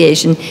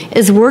Association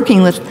is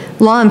working with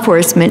law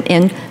enforcement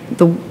and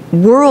the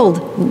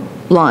world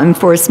law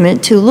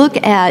enforcement to look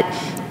at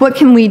what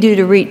can we do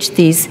to reach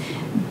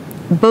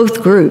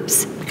both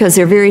groups, because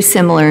they're very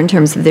similar in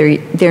terms of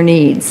their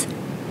needs.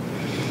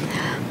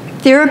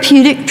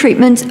 Therapeutic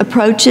treatment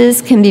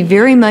approaches can be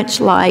very much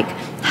like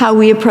how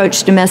we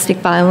approach domestic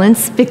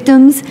violence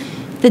victims.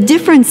 The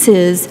difference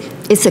is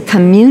it's a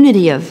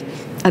community of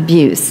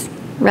abuse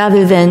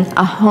rather than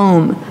a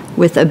home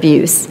with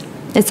abuse.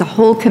 It's a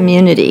whole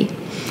community.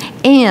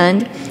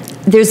 And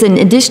there's an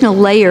additional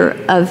layer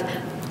of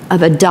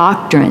a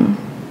doctrine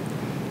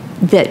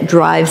that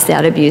drives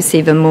that abuse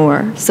even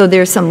more. So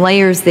there's some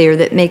layers there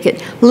that make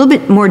it a little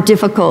bit more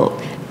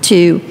difficult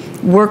to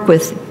work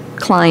with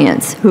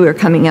clients who are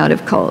coming out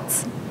of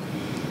cults.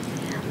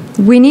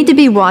 We need to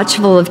be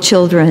watchful of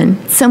children.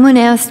 Someone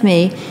asked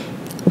me,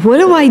 what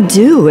do I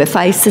do if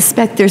I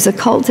suspect there's a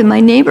cult in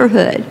my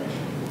neighborhood?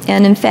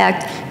 And in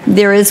fact,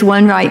 there is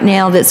one right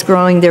now that's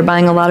growing. They're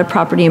buying a lot of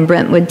property in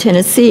Brentwood,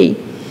 Tennessee.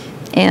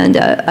 And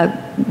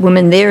a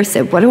woman there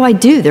said, what do I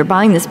do? They're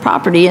buying this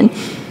property. And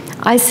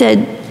I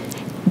said,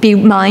 be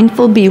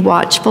mindful, be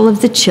watchful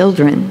of the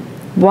children.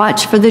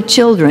 Watch for the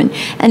children.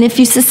 And if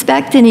you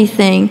suspect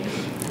anything,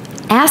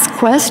 ask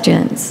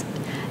questions.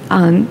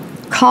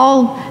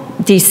 Call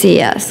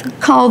DCS,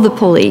 call the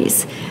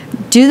police.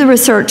 Do the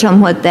research on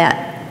what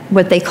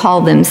they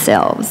call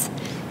themselves,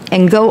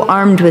 and go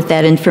armed with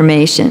that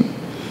information.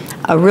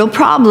 A real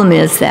problem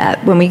is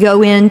that when we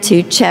go in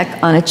to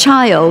check on a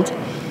child,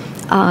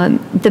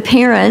 the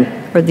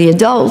parent or the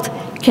adult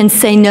can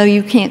say, no,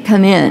 you can't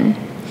come in.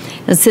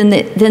 And so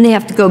then they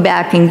have to go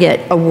back and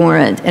get a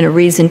warrant and a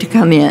reason to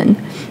come in.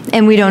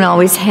 And we don't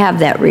always have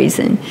that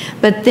reason.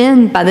 But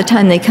then by the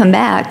time they come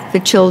back,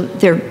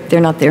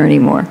 they're not there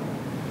anymore.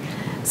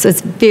 So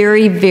it's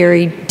very,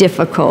 very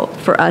difficult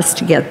for us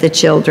to get the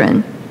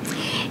children.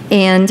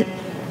 And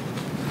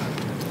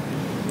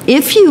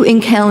if you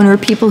encounter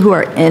people who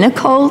are in a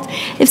cult,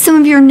 if some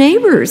of your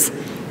neighbors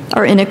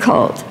are in a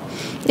cult,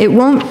 it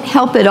won't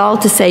help at all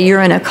to say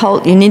you're in a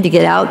cult, you need to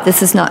get out,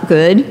 this is not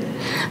good.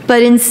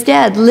 But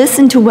instead,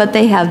 listen to what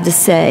they have to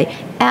say.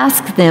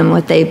 Ask them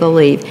what they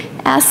believe.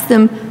 Ask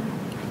them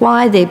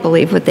why they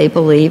believe what they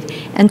believe,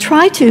 and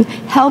try to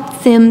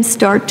help them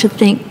start to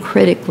think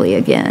critically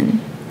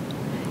again.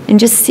 And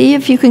just see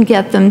if you can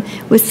get them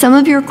with some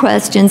of your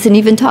questions, and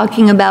even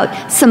talking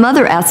about some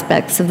other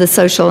aspects of the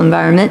social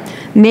environment.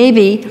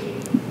 Maybe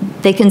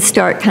they can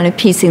start kind of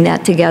piecing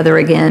that together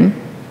again.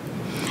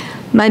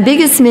 My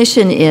biggest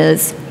mission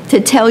is to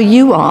tell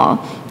you all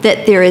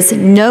that there is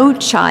no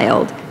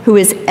child who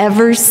is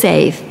ever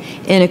safe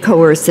in a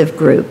coercive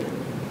group.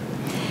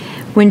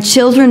 When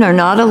children are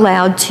not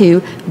allowed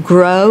to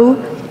grow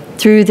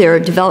through their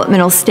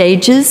developmental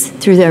stages,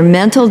 through their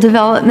mental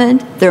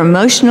development, their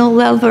emotional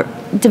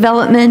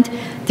development,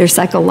 their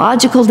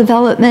psychological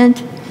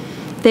development,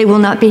 they will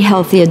not be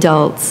healthy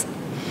adults.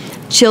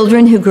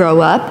 Children who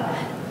grow up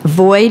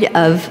void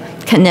of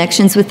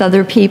connections with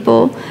other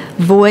people,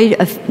 void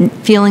of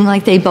feeling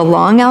like they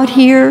belong out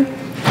here,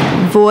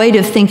 void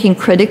of thinking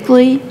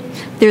critically,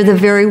 they're the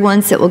very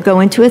ones that will go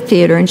into a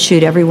theater and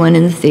shoot everyone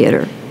in the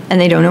theater. And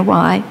they don't know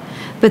why,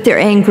 but they're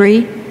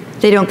angry.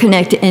 They don't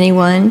connect to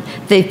anyone.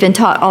 They've been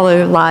taught all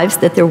their lives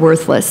that they're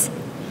worthless,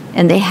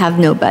 and they have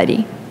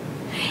nobody.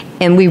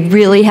 And we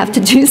really have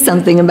to do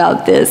something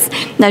about this.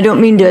 And I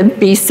don't mean to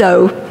be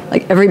so,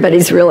 like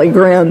everybody's really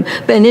grim,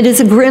 but it is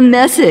a grim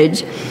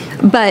message.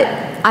 But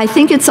I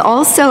think it's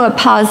also a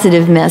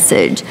positive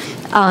message.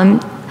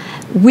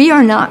 We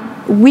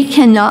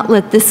cannot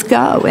let this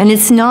go. And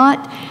it's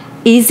not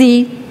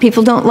easy.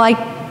 People don't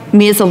like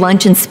me as a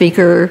luncheon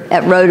speaker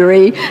at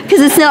Rotary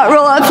because it's not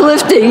real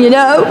uplifting, you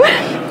know?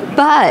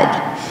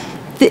 But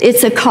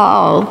it's a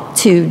call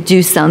to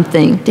do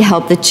something to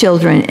help the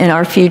children in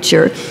our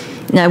future.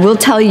 And I will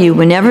tell you,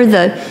 whenever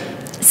the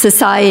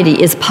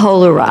society is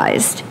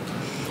polarized,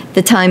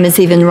 the time is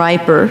even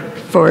riper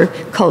for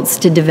cults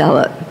to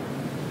develop.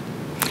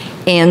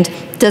 And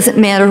it doesn't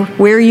matter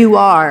where you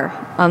are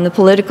on the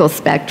political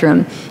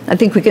spectrum, I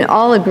think we can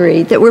all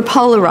agree that we're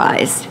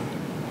polarized.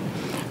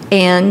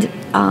 And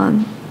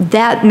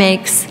that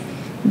makes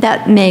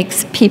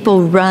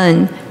people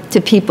run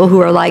to people who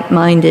are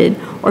like-minded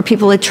or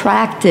people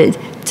attracted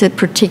to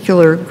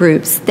particular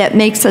groups. That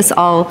makes us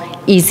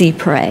all easy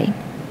prey.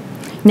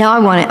 Now I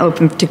want to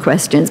open to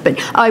questions, but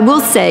I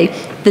will say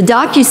the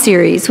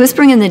docuseries,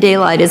 Whispering in the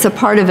Daylight, is a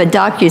part of a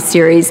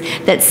docuseries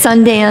that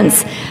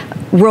Sundance,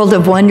 World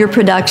of Wonder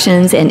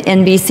Productions, and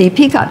NBC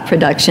Peacock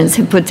Productions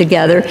have put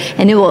together,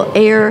 and it will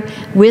air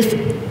with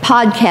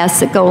podcasts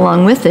that go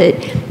along with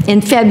it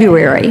in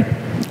February.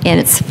 And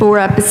it's 4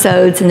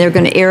 episodes, and they're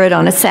going to air it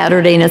on a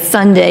Saturday and a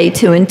Sunday,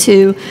 2 and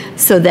 2,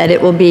 so that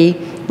it will be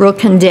real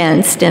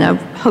condensed, and I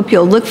hope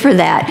you'll look for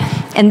that.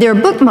 And there are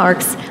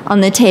bookmarks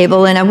on the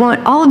table, and I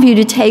want all of you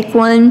to take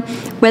one,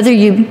 whether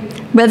you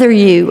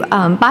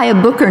buy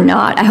a book or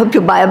not. I hope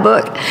you'll buy a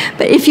book.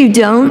 But if you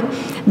don't,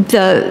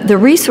 the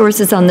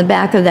resources on the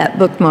back of that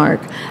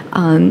bookmark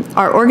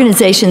are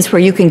organizations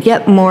where you can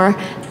get more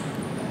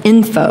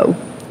info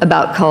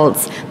about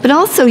cults, but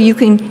also you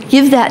can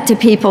give that to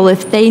people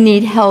if they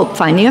need help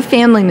finding a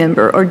family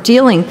member or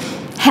dealing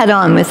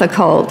head-on with a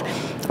cult,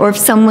 or if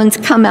someone's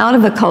come out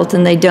of a cult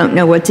and they don't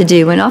know what to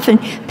do. And often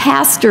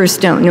pastors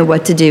don't know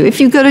what to do. If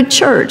you go to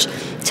church,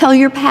 tell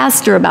your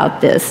pastor about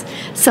this.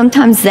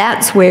 Sometimes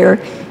that's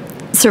where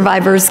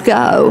survivors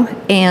go,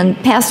 and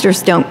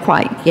pastors don't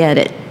quite get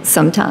it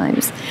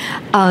sometimes.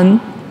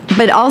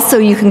 But also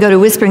you can go to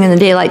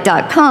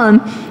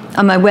whisperinginthedaylight.com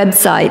on my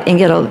website and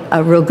get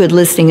a real good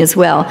listing as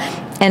well.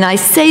 And I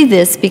say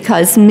this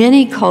because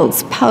many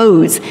cults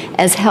pose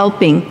as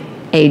helping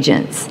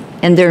agents,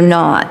 and they're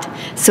not.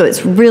 So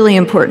it's really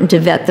important to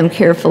vet them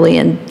carefully,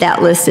 and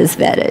that list is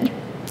vetted.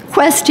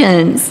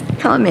 Questions,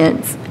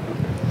 comments?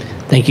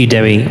 Thank you,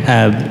 Debbie.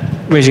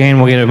 Raise your hand,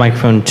 we'll get a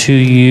microphone to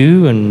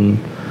you, and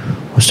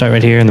we'll start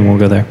right here, and then we'll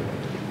go there.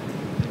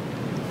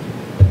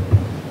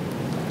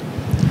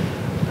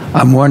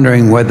 I'm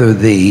wondering whether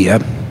the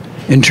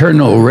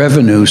Internal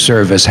Revenue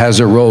Service has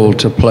a role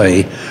to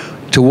play.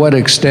 To what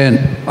extent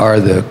are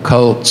the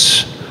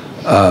cults,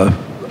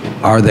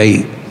 are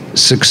they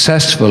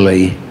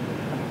successfully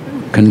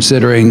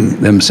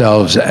considering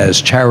themselves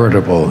as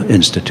charitable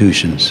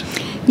institutions?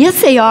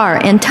 Yes, they are.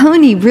 And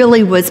Tony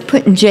really was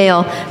put in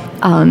jail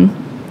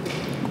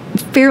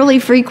fairly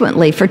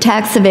frequently for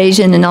tax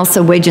evasion and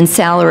also wage and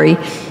salary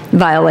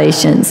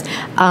violations.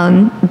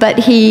 But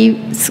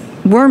he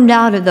wormed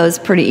out of those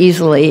pretty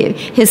easily.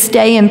 His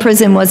stay in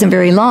prison wasn't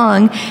very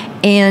long,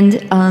 and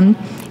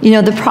you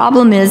know, the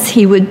problem is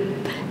he would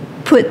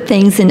put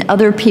things in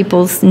other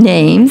people's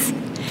names,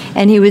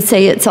 and he would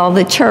say it's all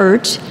the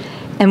church,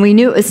 and we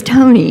knew it was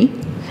Tony,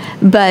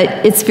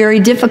 but it's very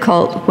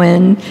difficult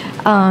when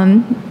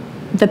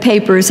the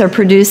papers are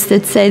produced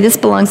that say this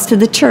belongs to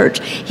the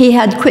church. He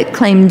had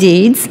quitclaim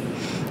deeds,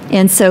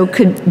 and so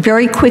could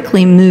very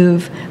quickly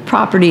move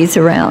properties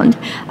around.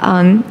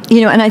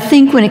 You know, and I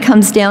think when it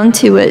comes down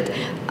to it,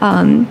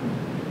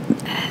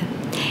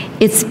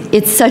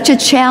 it's such a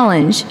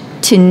challenge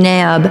to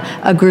nab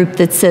a group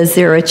that says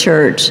they're a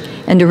church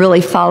and to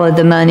really follow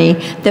the money,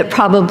 that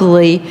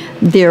probably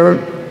there are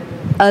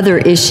other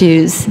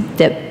issues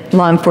that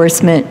law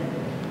enforcement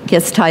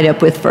gets tied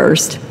up with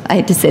first. I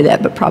hate to say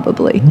that, but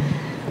probably.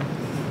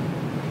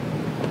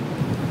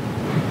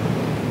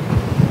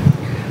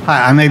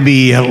 I may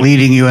be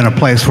leading you in a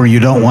place where you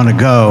don't want to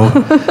go,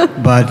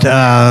 but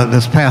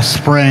this past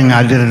spring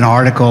I did an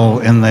article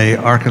in the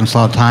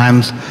Arkansas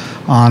Times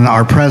on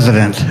our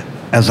president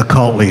as a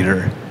cult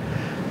leader.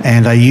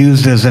 And I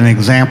used as an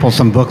example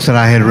some books that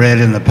I had read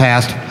in the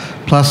past,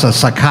 plus a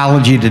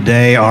Psychology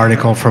Today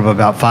article from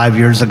about 5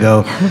 years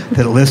ago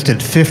that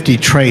listed 50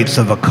 traits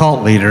of a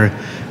cult leader,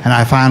 and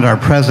I found our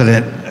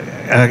president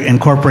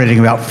incorporating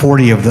about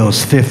 40 of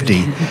those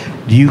 50.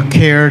 Do you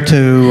care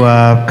to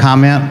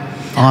comment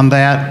on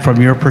that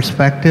from your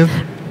perspective?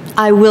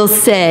 I will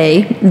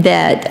say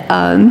that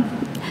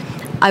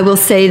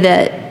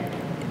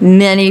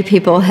many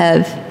people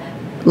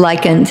have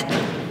likened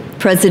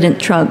President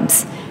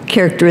Trump's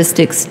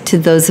characteristics to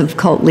those of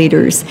cult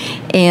leaders,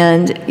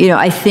 and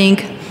I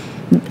think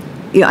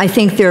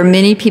there are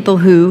many people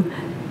who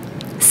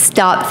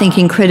stop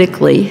thinking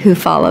critically who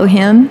follow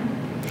him,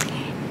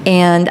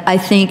 and I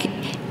think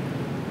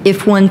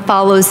if one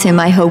follows him,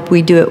 I hope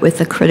we do it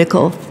with a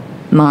critical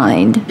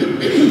mind.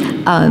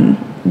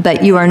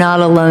 But you are not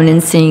alone in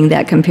seeing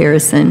that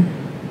comparison.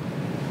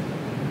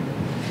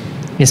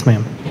 Yes,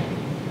 ma'am.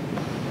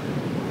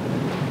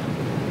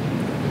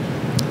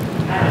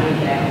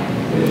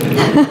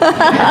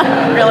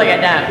 Really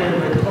good now.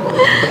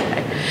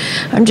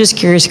 I'm just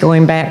curious,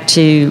 going back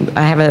to,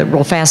 I have a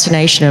real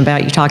fascination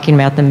about you talking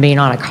about them being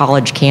on a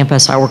college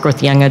campus. I work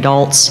with young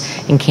adults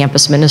in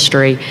campus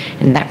ministry,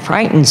 and that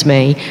frightens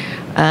me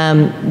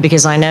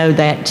because I know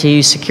that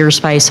to secure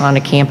space on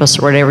a campus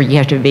or whatever, you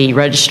have to be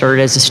registered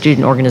as a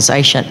student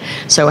organization.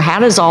 So how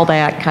does all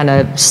that kind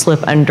of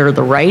slip under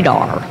the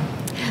radar?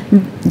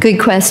 Good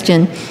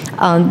question.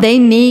 They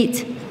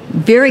meet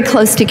very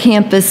close to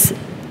campus,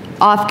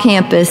 off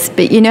campus,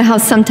 but you know how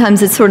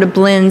sometimes it sort of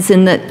blends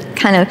in the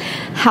kind of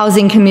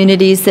housing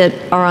communities that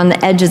are on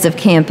the edges of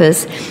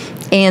campus,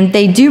 and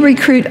they do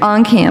recruit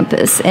on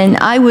campus. And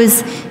I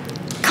was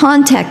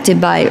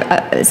contacted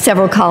by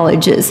several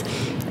colleges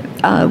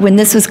when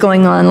this was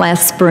going on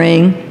last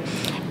spring,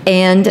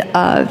 and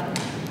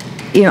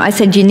I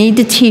said, you need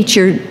to teach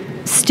your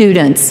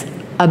students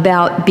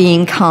about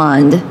being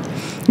conned.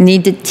 You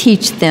need to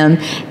teach them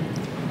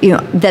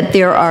that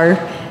there are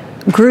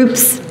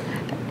groups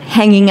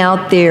hanging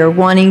out there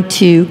wanting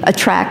to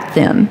attract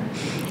them.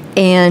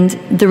 And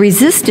the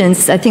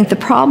resistance, I think the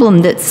problem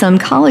that some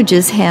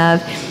colleges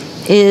have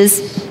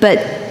is, but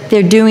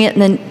they're doing it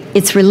and then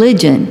it's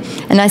religion.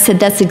 And I said,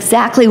 that's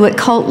exactly what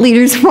cult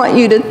leaders want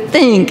you to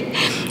think.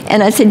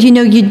 And I said, you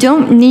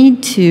don't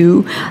need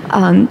to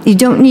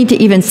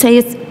even say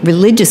it's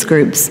religious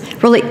groups.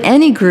 Really,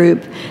 any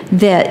group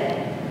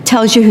that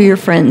tells you who your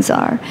friends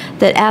are,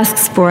 that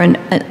asks for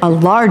a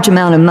large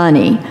amount of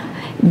money,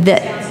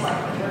 that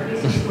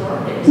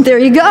there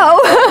you go.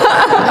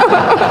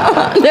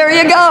 There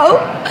you go.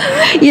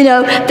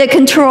 That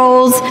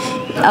controls,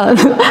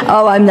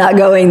 oh, I'm not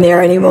going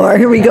there anymore.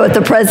 Here we go with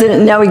the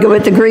president, now we go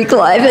with the Greek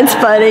life. It's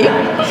funny.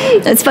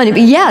 It's funny.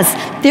 But yes,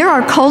 there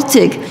are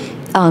cultic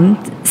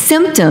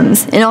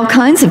symptoms in all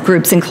kinds of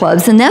groups and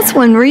clubs, and that's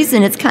one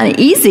reason it's kind of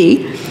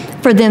easy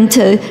for them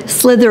to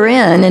slither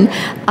in. And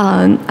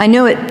I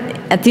know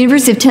at the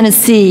University of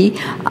Tennessee,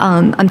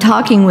 I'm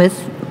talking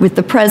with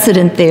the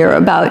president there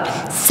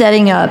about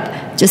setting up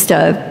just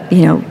a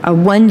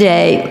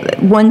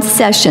one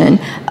session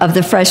of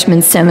the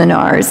freshman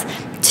seminars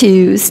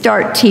to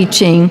start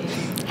teaching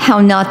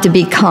how not to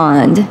be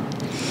conned.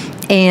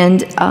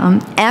 And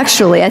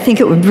actually, I think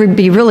it would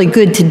be really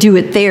good to do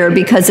it there,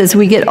 because as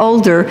we get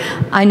older,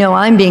 I know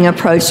I'm being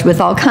approached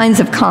with all kinds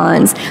of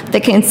cons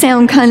that can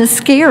sound kind of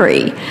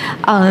scary.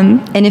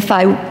 And if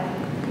I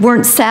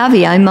weren't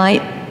savvy, I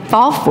might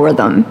fall for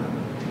them.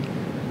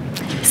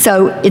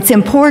 So it's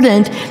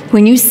important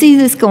when you see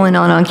this going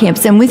on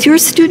campus and with your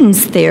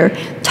students there,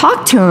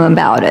 talk to them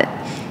about it.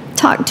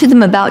 Talk to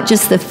them about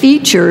just the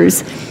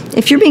features.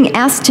 If you're being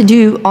asked to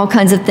do all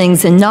kinds of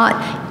things and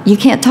you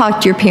can't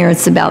talk to your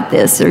parents about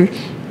this, or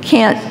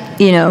can't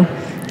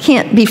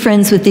be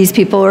friends with these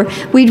people, or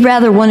we'd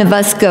rather one of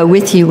us go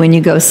with you when you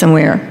go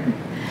somewhere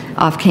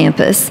off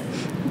campus.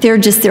 There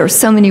are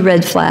so many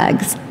red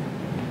flags.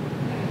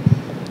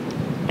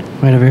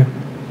 Right over here.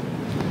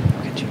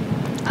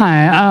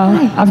 Hi,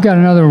 I've got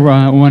another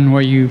one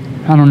where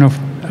I don't know if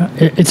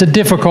it's a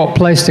difficult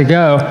place to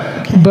go,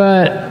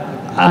 but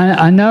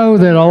I know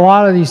that a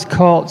lot of these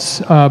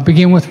cults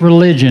begin with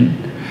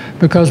religion,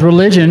 because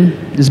religion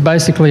is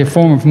basically a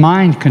form of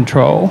mind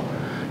control.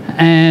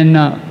 And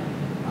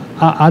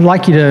I'd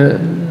like you to,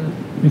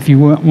 if you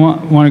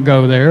want to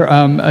go there,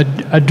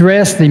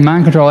 address the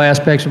mind control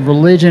aspects of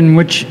religion,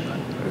 which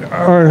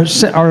are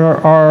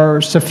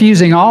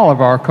suffusing all of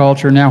our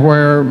culture now,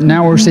 where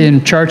now we're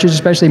seeing churches,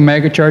 especially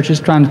mega churches,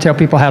 trying to tell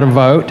people how to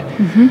vote,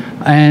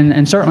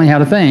 and certainly how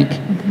to think.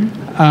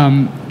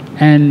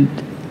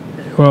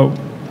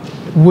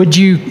 Would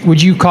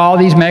you call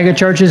these mega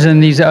churches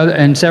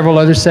and several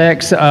other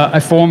sects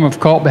a form of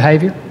cult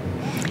behavior?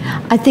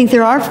 I think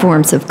there are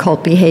forms of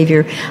cult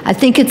behavior. I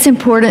think it's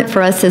important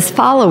for us as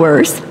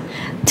followers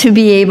to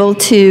be able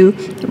to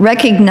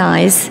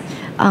recognize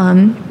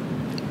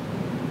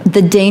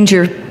the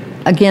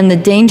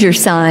danger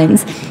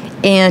signs.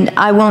 And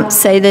I won't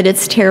say that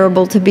it's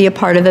terrible to be a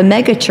part of a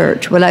mega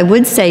church. What I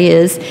would say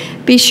is,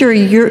 be sure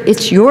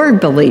it's your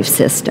belief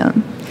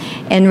system.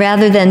 And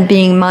rather than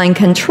being mind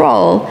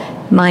control,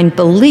 mind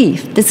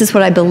belief. This is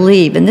what I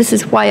believe, and this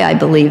is why I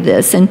believe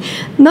this. And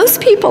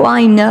most people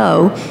I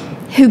know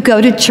who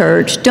go to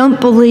church don't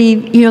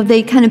believe,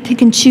 they kind of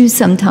pick and choose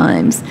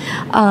sometimes.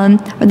 Or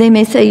they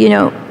may say,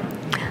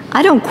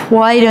 I don't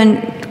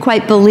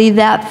quite believe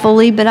that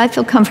fully, but I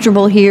feel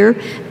comfortable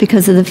here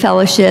because of the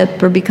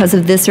fellowship or because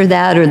of this or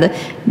that or the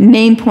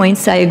main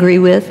points I agree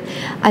with.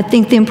 I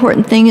think the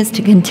important thing is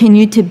to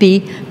continue to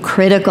be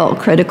critical.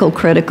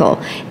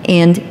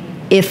 And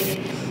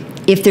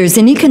if there's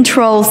any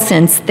control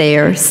sense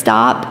there,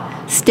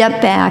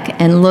 step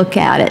back and look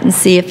at it and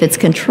see if it's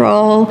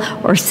control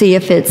or see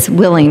if it's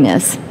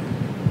willingness.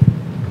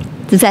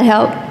 Does that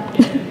help?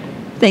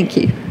 Thank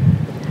you.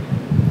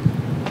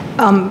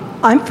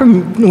 I'm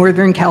from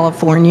Northern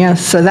California,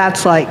 so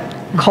that's like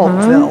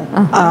Cultville,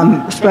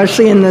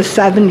 especially in the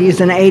 70s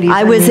and 80s.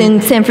 I was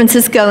in San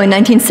Francisco in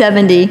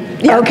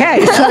 1970. Yeah.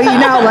 Okay, so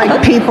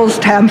like People's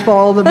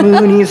Temple, the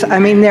Moonies,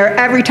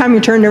 every time you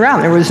turned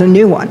around, there was a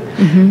new one.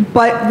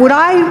 But what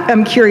I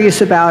am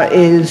curious about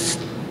is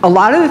a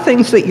lot of the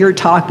things that you're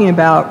talking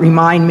about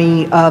remind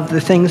me of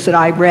the things that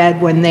I read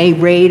when they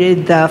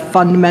raided the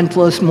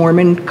fundamentalist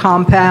Mormon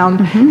compound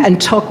and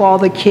took all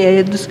the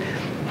kids.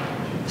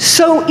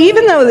 So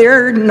even though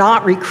they're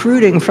not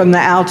recruiting from the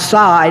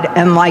outside,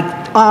 and like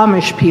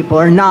Amish people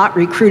are not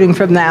recruiting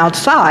from the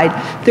outside,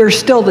 there's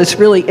still this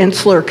really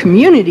insular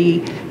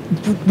community.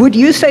 Would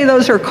you say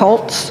those are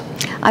cults?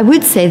 I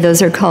would say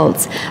those are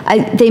cults.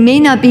 They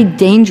may not be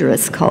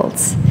dangerous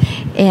cults.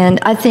 And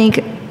I think,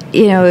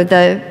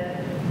 the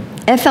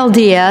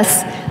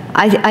FLDS,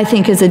 I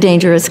think, is a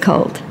dangerous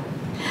cult.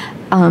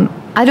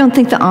 I don't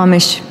think the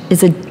Amish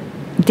is a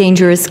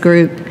dangerous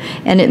group,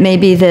 and it may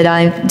be that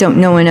I don't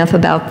know enough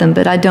about them,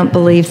 but I don't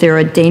believe they're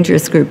a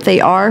dangerous group. They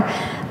are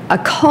a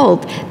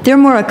cult. They're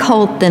more a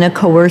cult than a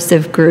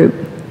coercive group,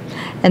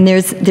 and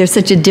there's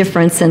such a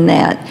difference in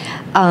that.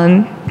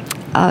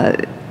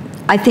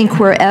 I think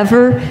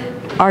wherever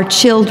our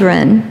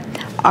children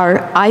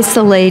are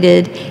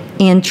isolated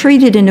and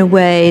treated in a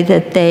way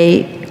that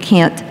they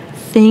can't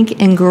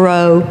think and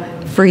grow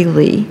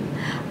freely,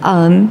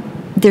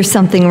 there's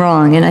something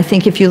wrong. And I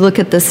think if you look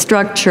at the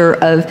structure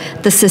of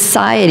the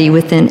society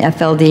within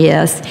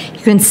FLDS,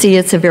 you can see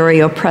it's a very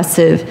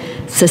oppressive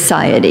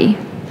society.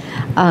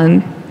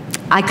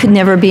 I could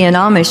never be an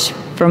Amish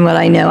from what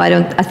I know.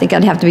 I think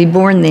I'd have to be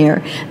born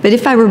there. But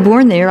if I were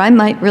born there, I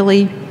might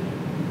really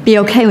be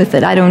okay with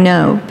it. I don't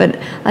know. But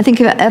I think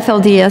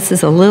FLDS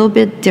is a little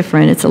bit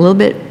different. It's a little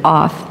bit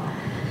off.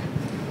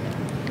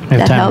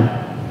 That help?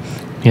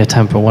 You have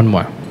time for one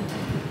more.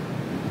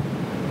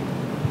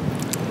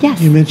 Yes.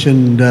 You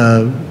mentioned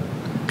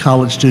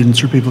college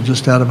students or people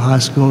just out of high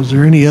school. Is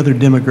there any other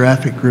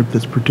demographic group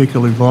that's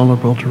particularly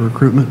vulnerable to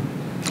recruitment?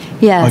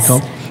 Yes.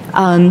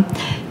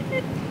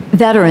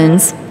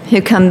 Veterans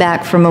who come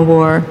back from a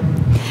war.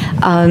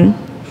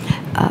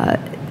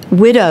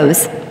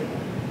 Widows,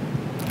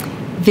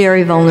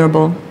 very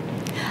vulnerable.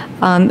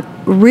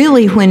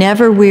 Really,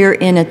 whenever we're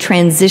in a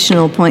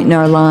transitional point in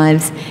our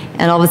lives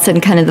and all of a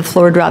sudden kind of the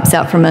floor drops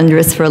out from under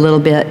us for a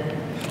little bit,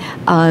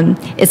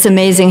 it's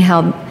amazing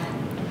how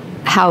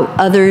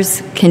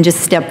others can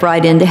just step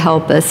right in to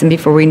help us, and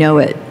before we know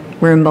it,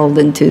 we're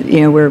emboldened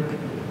to,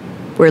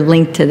 we're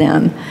linked to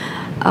them.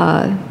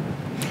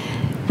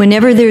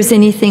 Whenever there's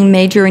anything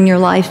major in your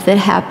life that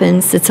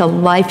happens, it's a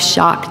life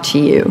shock to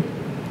you.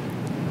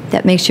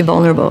 That makes you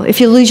vulnerable.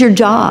 If you lose your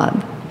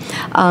job,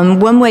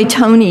 one way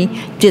Tony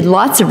did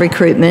lots of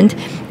recruitment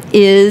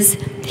is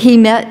he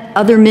met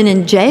other men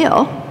in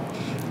jail,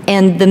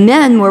 and the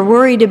men were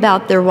worried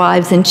about their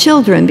wives and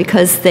children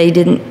because they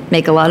didn't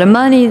make a lot of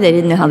money, they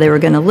didn't know how they were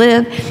going to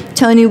live.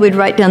 Tony would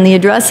write down the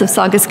address of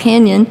Saugus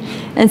Canyon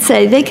and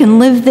say, they can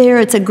live there,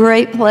 it's a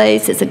great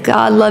place, it's a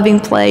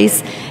God-loving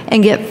place,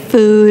 and get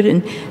food,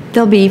 and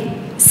they'll be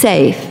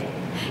safe.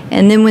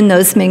 And then when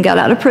those men got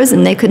out of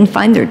prison, they couldn't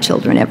find their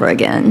children ever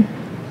again.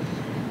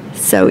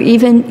 So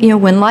even,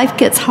 when life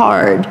gets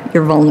hard,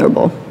 you're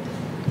vulnerable.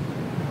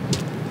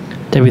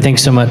 Debbie,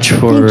 thanks so much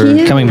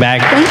for coming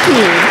back. Thank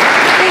you.